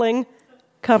Calling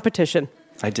competition.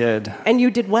 I did. And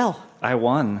you did well. I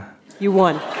won. You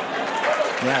won.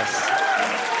 Yes.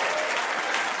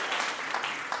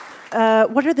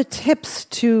 What are the tips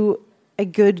to a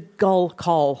good gull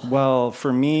call? Well,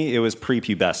 for me, it was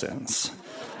prepubescence.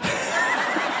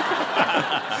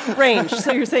 Range.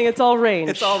 So you're saying it's all range.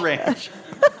 It's all range.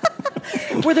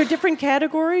 Were there different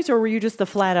categories, or were you just the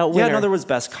flat-out winner? Yeah, no, there was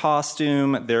best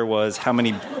costume. There was how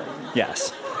many...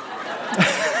 Yes.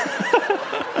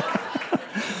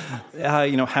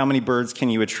 How many birds can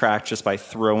you attract just by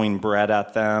throwing bread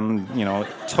at them?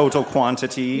 Total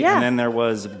quantity. Yeah. And then there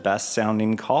was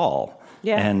best-sounding call.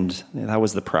 Yeah. And that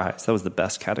was the prize. That was the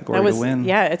best category to win.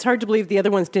 Yeah, it's hard to believe the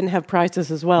other ones didn't have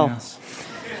prizes as well. Yes.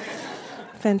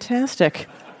 Fantastic.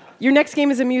 Your next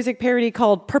game is a music parody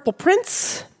called Purple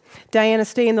Prince. Diana,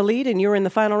 stay in the lead, and you're in the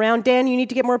final round. Dan, you need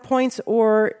to get more points,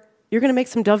 or you're going to make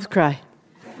some doves cry.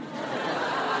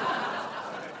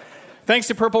 Thanks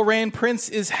to Purple Rain, Prince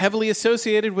is heavily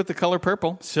associated with the color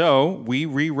purple. So we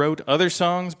rewrote other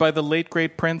songs by the late,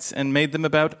 great Prince and made them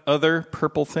about other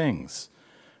purple things.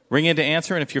 Ring in to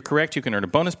answer, and if you're correct, you can earn a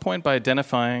bonus point by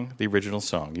identifying the original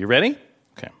song. You ready?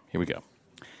 Okay, here we go.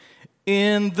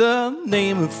 In the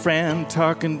name of Fran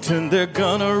Tarkenton, they're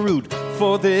gonna root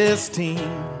for this team.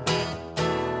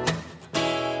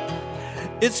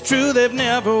 It's true they've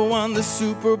never won the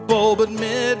Super Bowl, but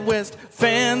Midwest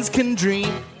fans can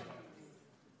dream.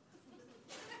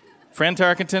 Fran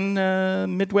Tarkenton,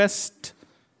 Midwest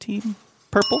team,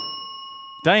 purple.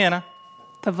 Diana.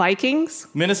 The Vikings?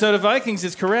 Minnesota Vikings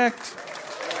is correct.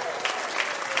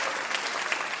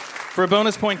 For a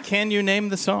bonus point, can you name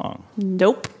the song?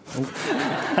 Nope.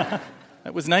 That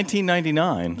was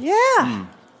 1999. Yeah. It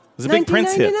was a big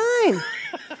Prince hit. 1999.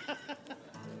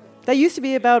 That used to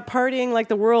be about partying like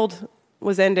the world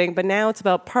was ending, but now it's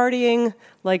about partying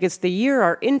like it's the year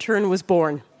our intern was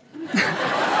born.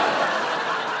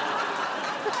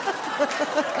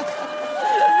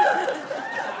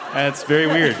 That's very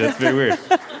weird. That's very weird.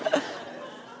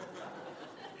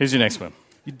 Here's your next one.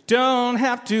 You don't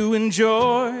have to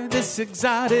enjoy this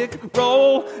exotic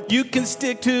roll. You can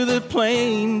stick to the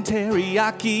plain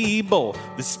teriyaki bowl.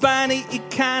 The spiny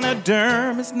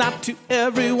echinoderm is not to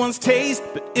everyone's taste,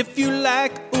 but if you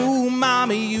like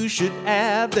umami, you should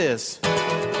add this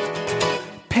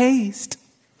paste.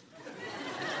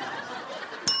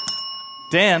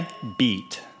 Dan.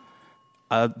 Beet.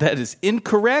 That is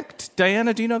incorrect.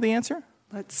 Diana, do you know the answer?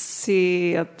 Let's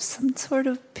see. Some sort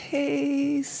of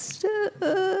paste.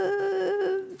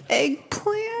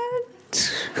 Eggplant?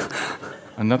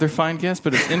 Another fine guess,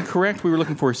 but it's incorrect. We were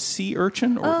looking for sea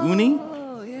urchin or uni.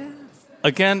 Oh, yes.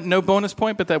 Again, no bonus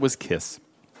point, but that was kiss.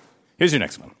 Here's your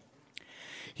next one.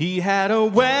 He had a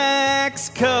wax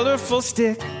colorful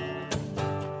stick,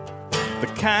 the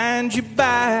kind you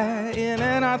buy in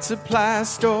an art supply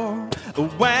store. A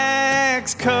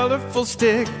wax colorful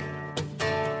stick,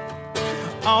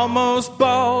 almost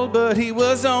bald, but he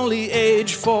was only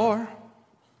age 4.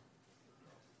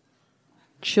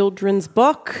 Children's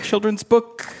book. Children's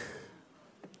book.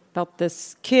 About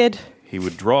this kid. He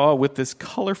would draw with this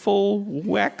colorful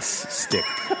wax stick.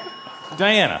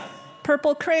 Diana.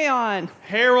 Purple crayon.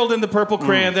 Harold and the Purple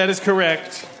Crayon, that is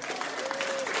correct.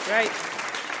 Right.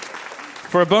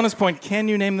 For a bonus point, can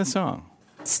you name the song?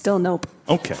 Still nope.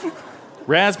 Okay.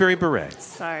 Raspberry Beret.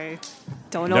 Sorry.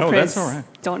 Don't know No, Prince. that's all right.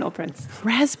 Don't know Prince.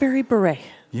 Raspberry Beret.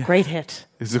 Yeah. Great hit.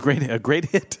 It's a great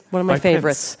hit. One of my by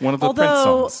favorites. Prince. One of the Prince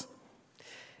songs.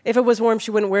 If it was warm,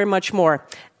 she wouldn't wear much more.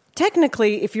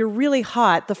 Technically, if you're really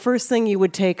hot, the first thing you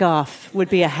would take off would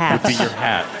be a hat. Would be your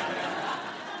hat.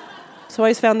 So I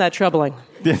always found that troubling.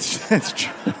 That's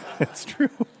true. That's true.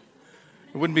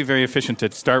 It wouldn't be very efficient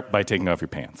to start by taking off your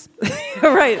pants.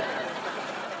 Right.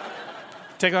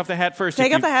 Take off the hat first.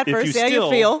 Take off the hat first. See how you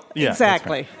feel. Yeah,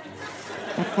 exactly.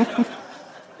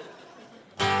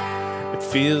 It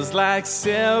feels like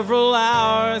several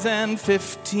hours and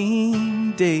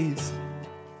 15 days.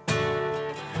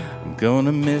 I'm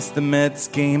gonna miss the Mets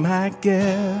game, I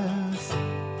guess.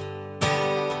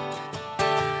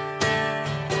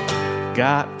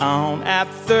 Got on at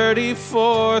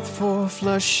 34th for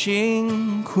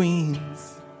Flushing,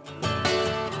 Queens.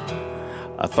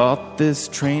 I thought this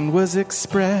train was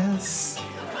express.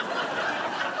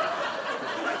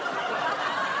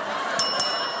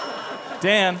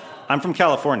 Dan. I'm from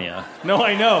California. No,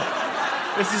 I know.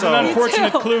 This is an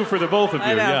unfortunate clue for the both of you.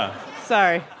 I know. Yeah.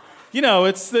 Sorry. You know,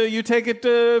 it's you take it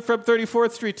from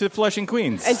 34th Street to Flushing,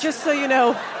 Queens. And just so you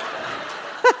know,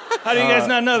 How do you guys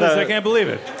not know this? I can't believe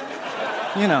it.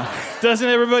 You know. Doesn't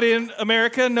everybody in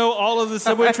America know all of the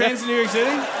subway trains in New York City?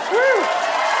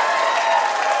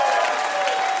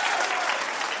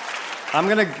 I'm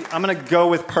gonna go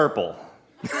with purple.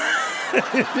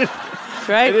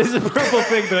 Right? It is a purple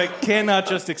thing, but I cannot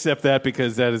just accept that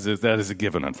because that is a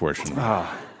given, unfortunately.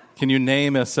 Oh. Can you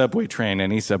name a subway train,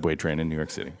 any subway train in New York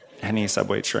City? Any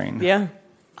subway train. Yeah.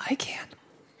 I can.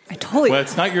 I totally. Well,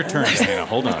 it's not your turn, Diana.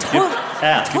 Hold on.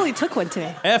 I totally took one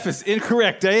today. F is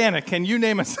incorrect. Diana, can you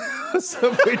name a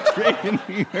subway train in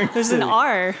New York There's City? an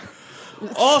R.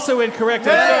 Also incorrect.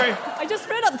 I'm sorry. I just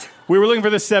read up. We were looking for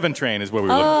the 7 train is what we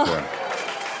were looking for.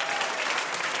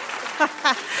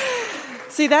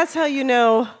 See, that's how you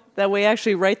know that we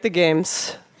actually write the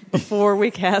games before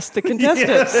we cast the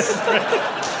contestants.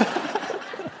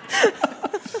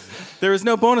 There is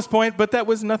no bonus point, but that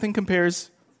was nothing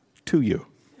compares to you.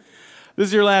 This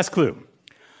is your last clue.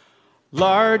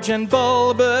 Large and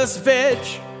bulbous veg,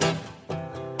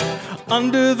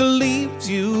 under the leaves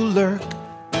you lurk.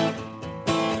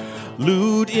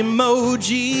 Lewd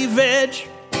emoji veg,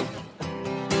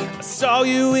 I saw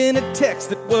you in a text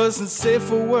that wasn't safe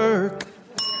for work.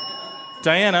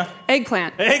 Diana.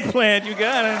 Eggplant. Eggplant, you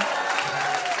got it.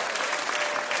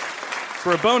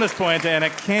 For a bonus point, Diana,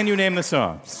 can you name the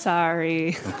song?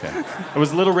 Sorry. Okay. It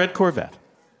was Little Red Corvette.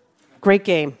 Great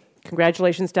game.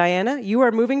 Congratulations, Diana. You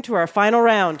are moving to our final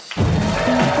round.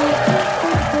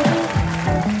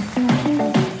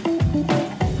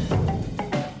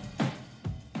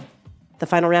 The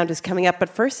final round is coming up, but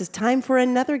first it's time for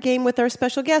another game with our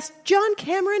special guest, John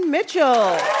Cameron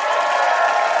Mitchell.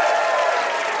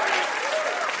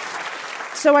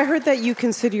 So I heard that you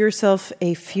consider yourself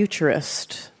a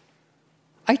futurist.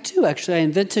 I do, actually. I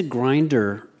invented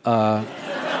Grindr.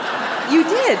 You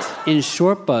did? In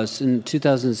Shortbus in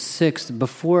 2006,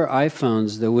 before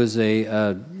iPhones, there was a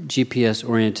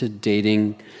GPS-oriented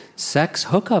dating sex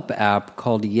hookup app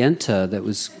called Yenta that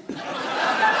was...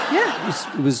 Yeah.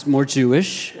 It was more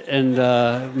Jewish and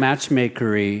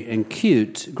matchmakery and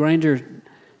cute. Grindr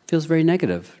feels very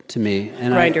negative to me.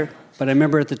 And Grindr. But I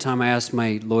remember at the time I asked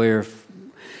my lawyer if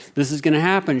this is going to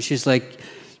happen. She's like,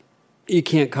 you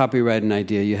can't copyright an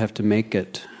idea. You have to make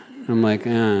it. I'm like,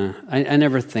 I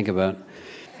never think about...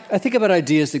 I think about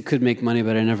ideas that could make money,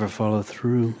 but I never follow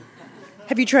through.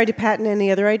 Have you tried to patent any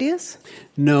other ideas?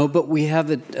 No, but we have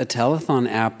a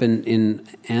telethon app in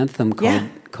Anthem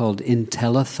called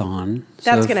Intelethon.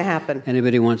 That's So going to happen.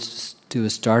 Anybody wants to do a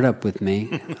startup with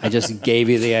me, I just gave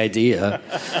you the idea.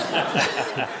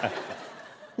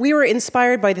 We were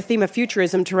inspired by the theme of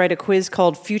futurism to write a quiz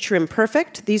called Future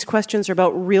Imperfect. These questions are about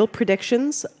real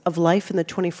predictions of life in the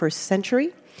 21st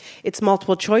century. It's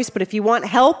multiple choice, but if you want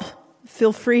help,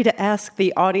 feel free to ask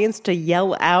the audience to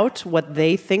yell out what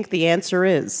they think the answer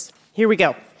is. Here we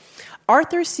go.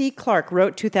 Arthur C. Clarke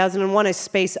wrote 2001: A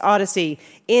Space Odyssey.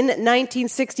 In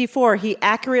 1964, he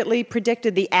accurately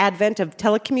predicted the advent of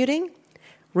telecommuting,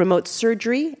 remote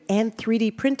surgery, and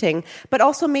 3D printing, but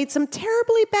also made some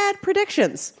terribly bad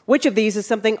predictions. Which of these is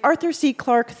something Arthur C.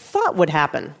 Clarke thought would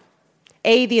happen?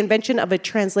 A, the invention of a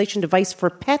translation device for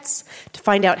pets to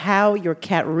find out how your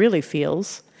cat really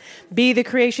feels. B, the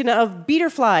creation of beater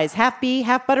flies, half bee,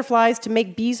 half butterflies, to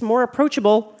make bees more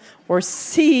approachable. Or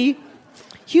C,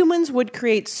 humans would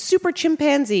create super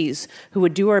chimpanzees who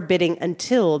would do our bidding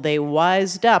until they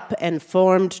wised up and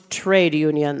formed trade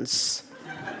unions.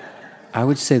 I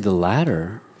would say the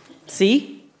latter.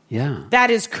 See? Yeah. That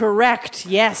is correct,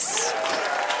 yes.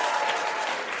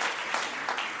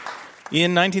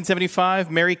 In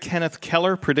 1975, Mary Kenneth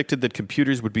Keller predicted that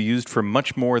computers would be used for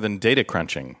much more than data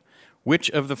crunching. Which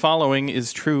of the following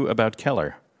is true about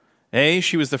Keller? A,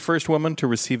 she was the first woman to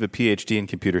receive a PhD in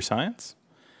computer science.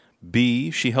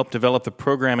 B, she helped develop the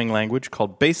programming language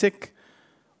called BASIC.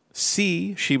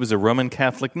 C, she was a Roman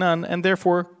Catholic nun and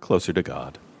therefore closer to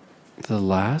God. The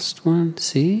last one,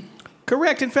 C?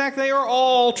 Correct. In fact, they are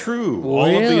all true. All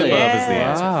of the above is the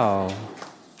answer. Wow.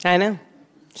 I know.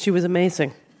 She was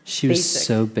amazing. She was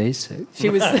so basic. She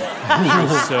was... She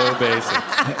was so basic.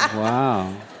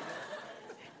 Wow.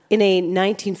 In a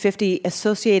 1950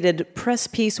 Associated Press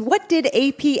piece, what did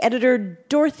AP editor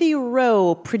Dorothy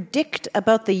Rowe predict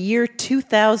about the year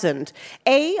 2000?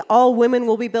 A, all women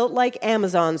will be built like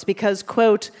Amazons because,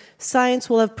 quote, science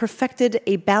will have perfected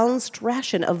a balanced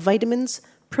ration of vitamins,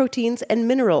 proteins, and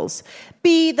minerals.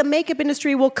 B, the makeup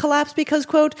industry will collapse because,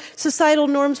 quote, societal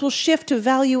norms will shift to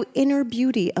value inner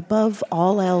beauty above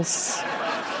all else.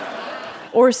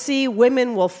 Or C,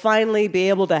 women will finally be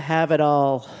able to have it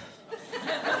all.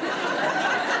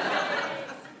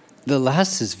 The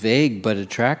last is vague but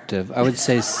attractive. I would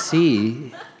say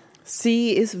C.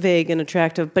 C is vague and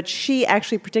attractive, but she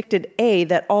actually predicted A,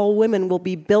 that all women will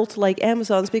be built like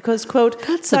Amazons because, quote,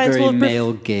 That's science a very will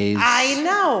male gaze. I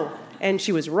know. And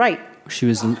she was right. Was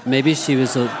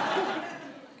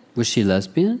she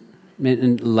lesbian?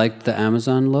 And liked the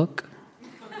Amazon look?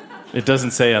 It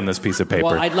doesn't say on this piece of paper.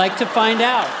 Well, I'd like to find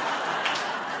out.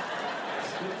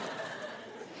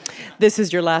 This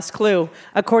is your last clue.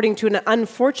 According to an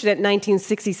unfortunate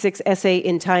 1966 essay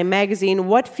in Time magazine,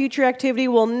 what future activity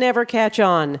will never catch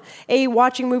on? A,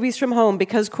 watching movies from home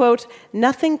because, quote,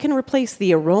 nothing can replace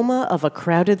the aroma of a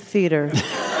crowded theater.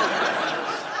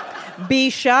 B,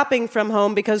 shopping from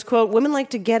home because, quote, women like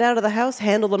to get out of the house,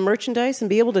 handle the merchandise, and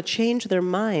be able to change their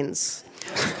minds.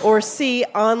 Or C,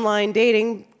 online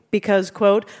dating because,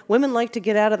 quote, women like to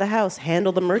get out of the house,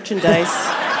 handle the merchandise,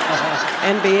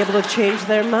 and be able to change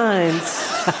their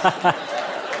minds.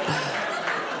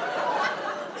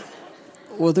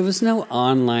 Well, there was no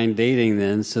online dating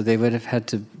then, so they would have had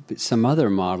to be some other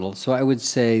model. So I would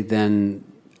say then,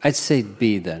 I'd say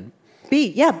B then. B,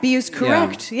 yeah, B is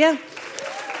correct, yeah.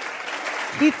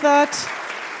 He thought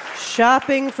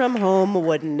shopping from home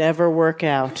would never work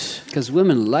out. Because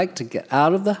women like to get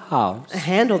out of the house.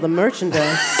 Handle the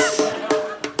merchandise.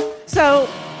 So,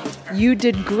 you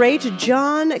did great.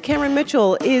 John Cameron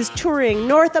Mitchell is touring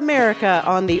North America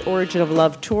on the Origin of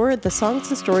Love tour, the songs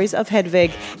and stories of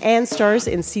Hedwig, and stars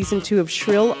in season 2 of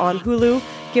Shrill on Hulu.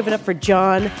 Give it up for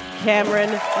John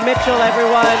Cameron Mitchell,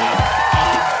 everyone.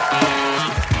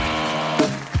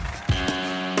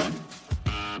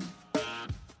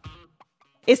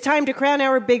 It's time to crown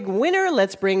our big winner.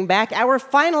 Let's bring back our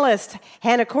finalist,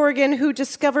 Hannah Corrigan, who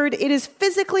discovered it is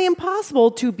physically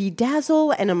impossible to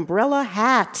bedazzle an umbrella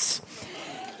hat.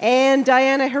 And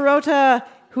Diana Hirota,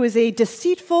 who is a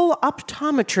deceitful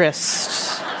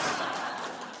optometrist.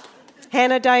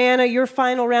 Hannah, Diana, your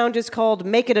final round is called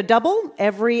Make It a Double.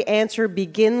 Every answer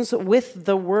begins with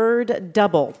the word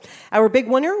double. Our big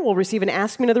winner will receive an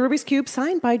Ask Me Another Rubik's Cube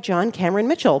signed by John Cameron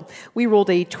Mitchell. We rolled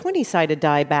a 20-sided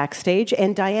die backstage,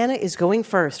 and Diana is going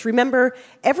first. Remember,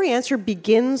 every answer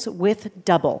begins with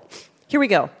double. Here we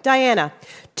go. Diana,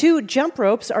 2 jump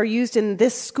ropes are used in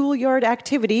this schoolyard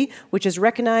activity, which is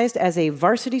recognized as a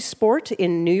varsity sport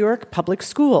in New York public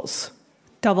schools.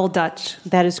 Double Dutch.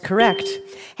 That is correct.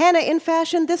 Hannah, in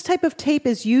fashion, this type of tape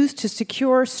is used to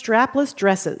secure strapless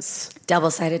dresses.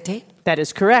 Double-sided tape. That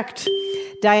is correct.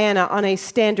 Diana, on a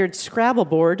standard Scrabble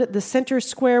board, the center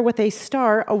square with a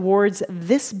star awards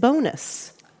this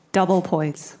bonus. Double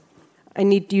points. I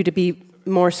need you to be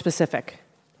more specific.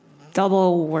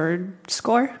 Double word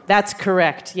score? That's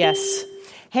correct, yes.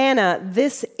 Hannah,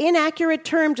 this inaccurate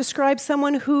term describes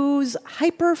someone who's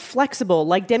hyper-flexible,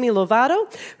 like Demi Lovato,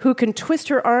 who can twist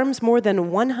her arms more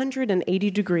than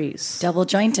 180 degrees.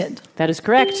 Double-jointed. That is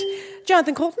correct.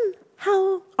 Jonathan Colton,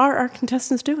 how are our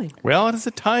contestants doing? Well, it is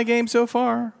a tie game so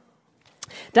far.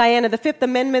 Diana, the Fifth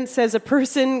Amendment says a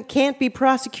person can't be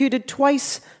prosecuted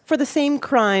twice for the same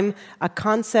crime, a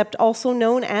concept also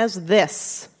known as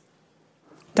this.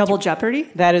 Double jeopardy?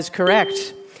 That is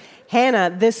correct. Hannah,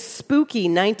 this spooky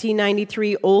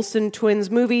 1993 Olsen twins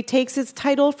movie takes its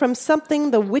title from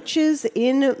something the witches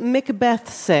in Macbeth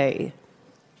say.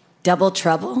 Double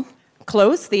trouble?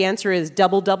 Close. The answer is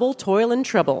double, double, toil and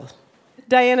trouble.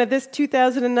 Diana, this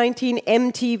 2019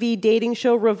 MTV dating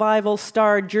show revival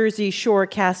starred Jersey Shore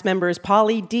cast members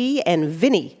Polly D and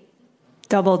Vinny.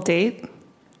 Double date?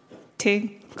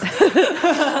 T.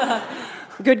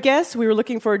 Good guess. We were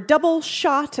looking for double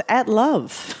shot at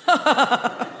love.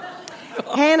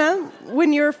 Hannah,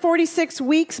 when you're 46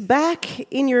 weeks back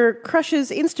in your crush's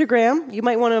Instagram, you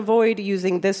might want to avoid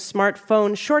using this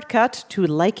smartphone shortcut to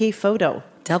like a photo.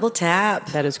 Double tap.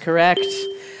 That is correct.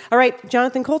 All right,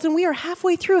 Jonathan Colton, we are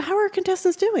halfway through. How are our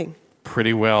contestants doing?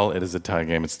 Pretty well. It is a tie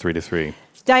game. It's 3-3.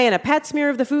 Diana, Pat Smear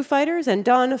of the Foo Fighters and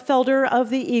Don Felder of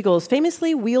the Eagles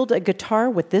famously wield a guitar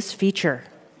with this feature.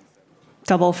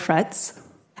 Double frets?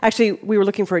 Actually, we were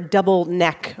looking for a double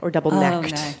neck or double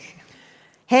necked. Neck.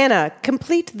 Hannah,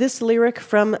 complete this lyric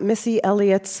from Missy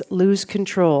Elliott's Lose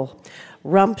Control.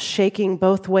 Rump shaking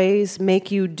both ways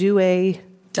make you do a...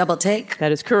 Double take.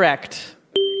 That is correct.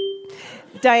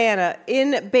 Diana,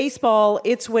 in baseball,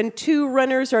 it's when 2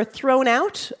 runners are thrown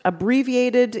out,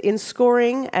 abbreviated in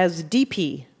scoring as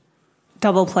DP.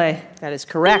 Double play. That is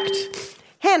correct.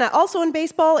 Hannah, also in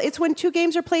baseball, it's when 2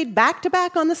 games are played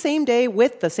back-to-back on the same day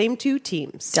with the same 2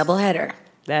 teams. Double header.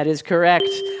 That is correct.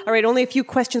 All right, only a few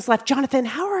questions left. Jonathan,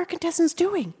 how are our contestants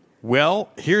doing? Well,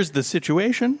 here's the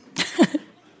situation.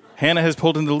 Hannah has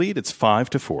pulled in the lead. It's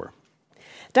 5-4.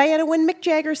 Diana, when Mick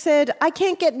Jagger said, "I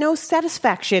can't get no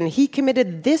satisfaction," he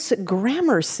committed this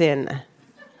grammar sin.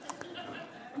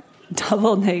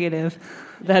 Double negative.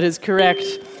 That is correct.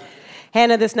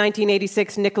 Hannah, this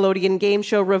 1986 Nickelodeon game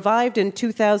show revived in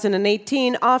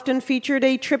 2018 often featured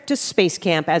a trip to space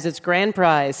camp as its grand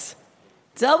prize.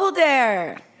 Double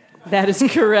dare. That is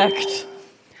correct.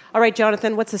 All right,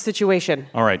 Jonathan, what's the situation?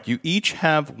 All right, you each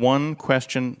have one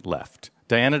question left.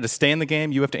 Diana, to stay in the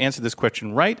game, you have to answer this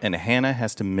question right, and Hannah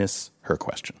has to miss her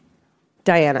question.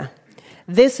 Diana,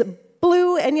 this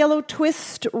blue and yellow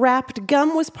twist-wrapped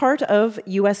gum was part of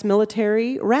U.S.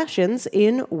 military rations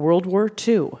in World War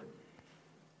II.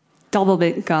 Double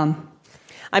bit gum.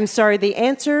 I'm sorry, the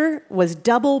answer was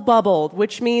double bubbled,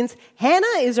 which means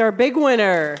Hannah is our big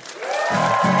winner.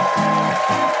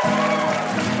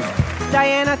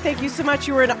 Diana, thank you so much.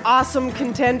 You were an awesome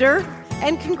contender.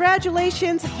 And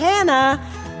congratulations, Hannah.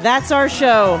 That's our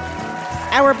show.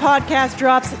 Our podcast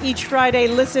drops each Friday.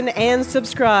 Listen and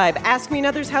subscribe. Ask Me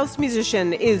Another's house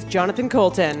musician is Jonathan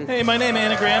Colton. Hey, my name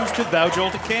anagrams to Thou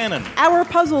Jolt a Cannon. Our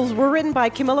puzzles were written by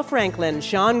Camilla Franklin,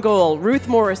 Sean Gold, Ruth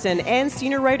Morrison, and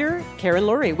senior writer Karen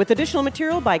Lurie, with additional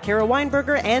material by Kara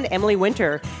Weinberger and Emily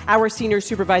Winter. Our senior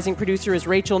supervising producer is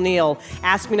Rachel Neal.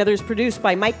 Ask Me Another is produced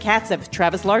by Mike Katzev,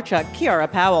 Travis Larchuk, Kiara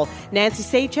Powell, Nancy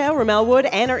Saychow, Ramel Wood,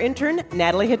 and our intern,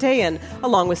 Natalie Hatayan,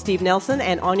 along with Steve Nelson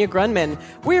and Anya Grunman.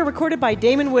 We are recorded by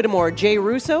Damon Whittemore, Jay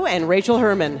Russo, and Rachel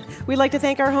Herman. We'd like to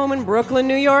thank our home in Brooklyn,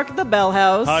 New York, the Bell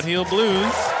House. Hot Heel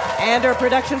Blues. And our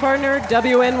production partner,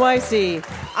 WNYC.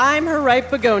 I'm her ripe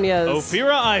begonias.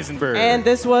 Ophira Eisenberg. And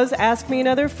this was Ask Me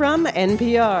Another from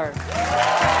NPR.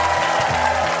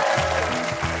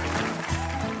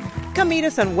 Come meet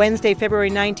us on Wednesday, February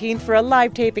 19th for a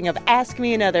live taping of Ask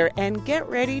Me Another, and get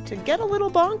ready to get a little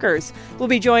bonkers. We'll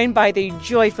be joined by the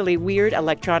joyfully weird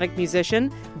electronic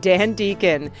musician, Dan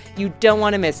Deacon. You don't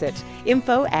want to miss it.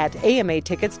 Info at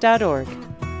amatickets.org.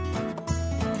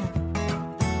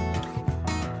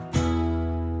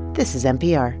 This is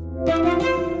NPR.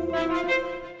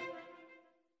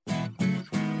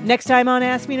 Next time on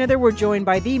Ask Me Another, we're joined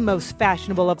by the most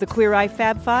fashionable of the Queer Eye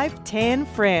Fab Five, Tan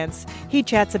France. He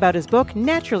chats about his book,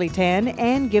 Naturally Tan,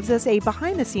 and gives us a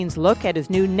behind-the-scenes look at his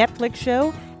new Netflix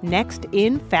show, Next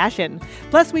in Fashion.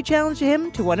 Plus, we challenge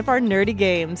him to one of our nerdy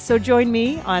games. So join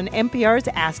me on NPR's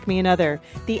Ask Me Another,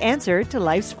 the answer to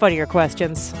life's funnier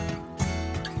questions.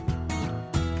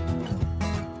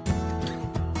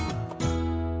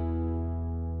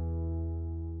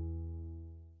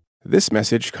 This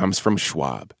message comes from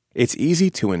Schwab. It's easy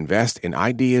to invest in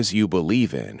ideas you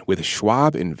believe in with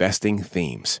Schwab investing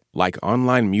themes, like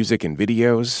online music and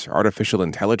videos, artificial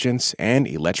intelligence, and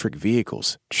electric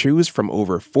vehicles. Choose from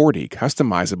over 40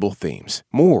 customizable themes.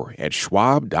 More at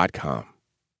schwab.com.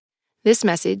 This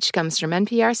message comes from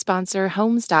NPR sponsor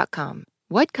Homes.com.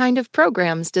 What kind of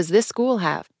programs does this school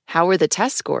have? How are the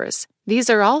test scores? These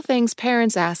are all things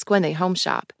parents ask when they home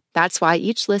shop. That's why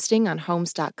each listing on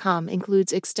Homes.com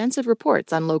includes extensive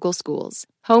reports on local schools.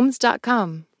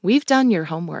 Homes.com. We've done your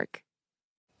homework.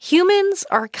 Humans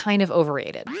are kind of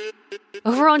overrated.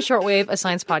 Over on Shortwave, a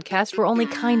science podcast, we're only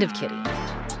kind of kidding.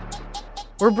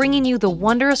 We're bringing you the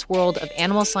wondrous world of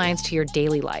animal science to your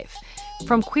daily life.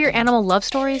 From queer animal love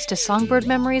stories to songbird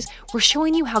memories, we're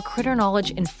showing you how critter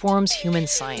knowledge informs human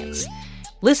science.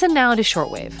 Listen now to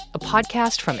Shortwave, a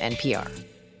podcast from NPR.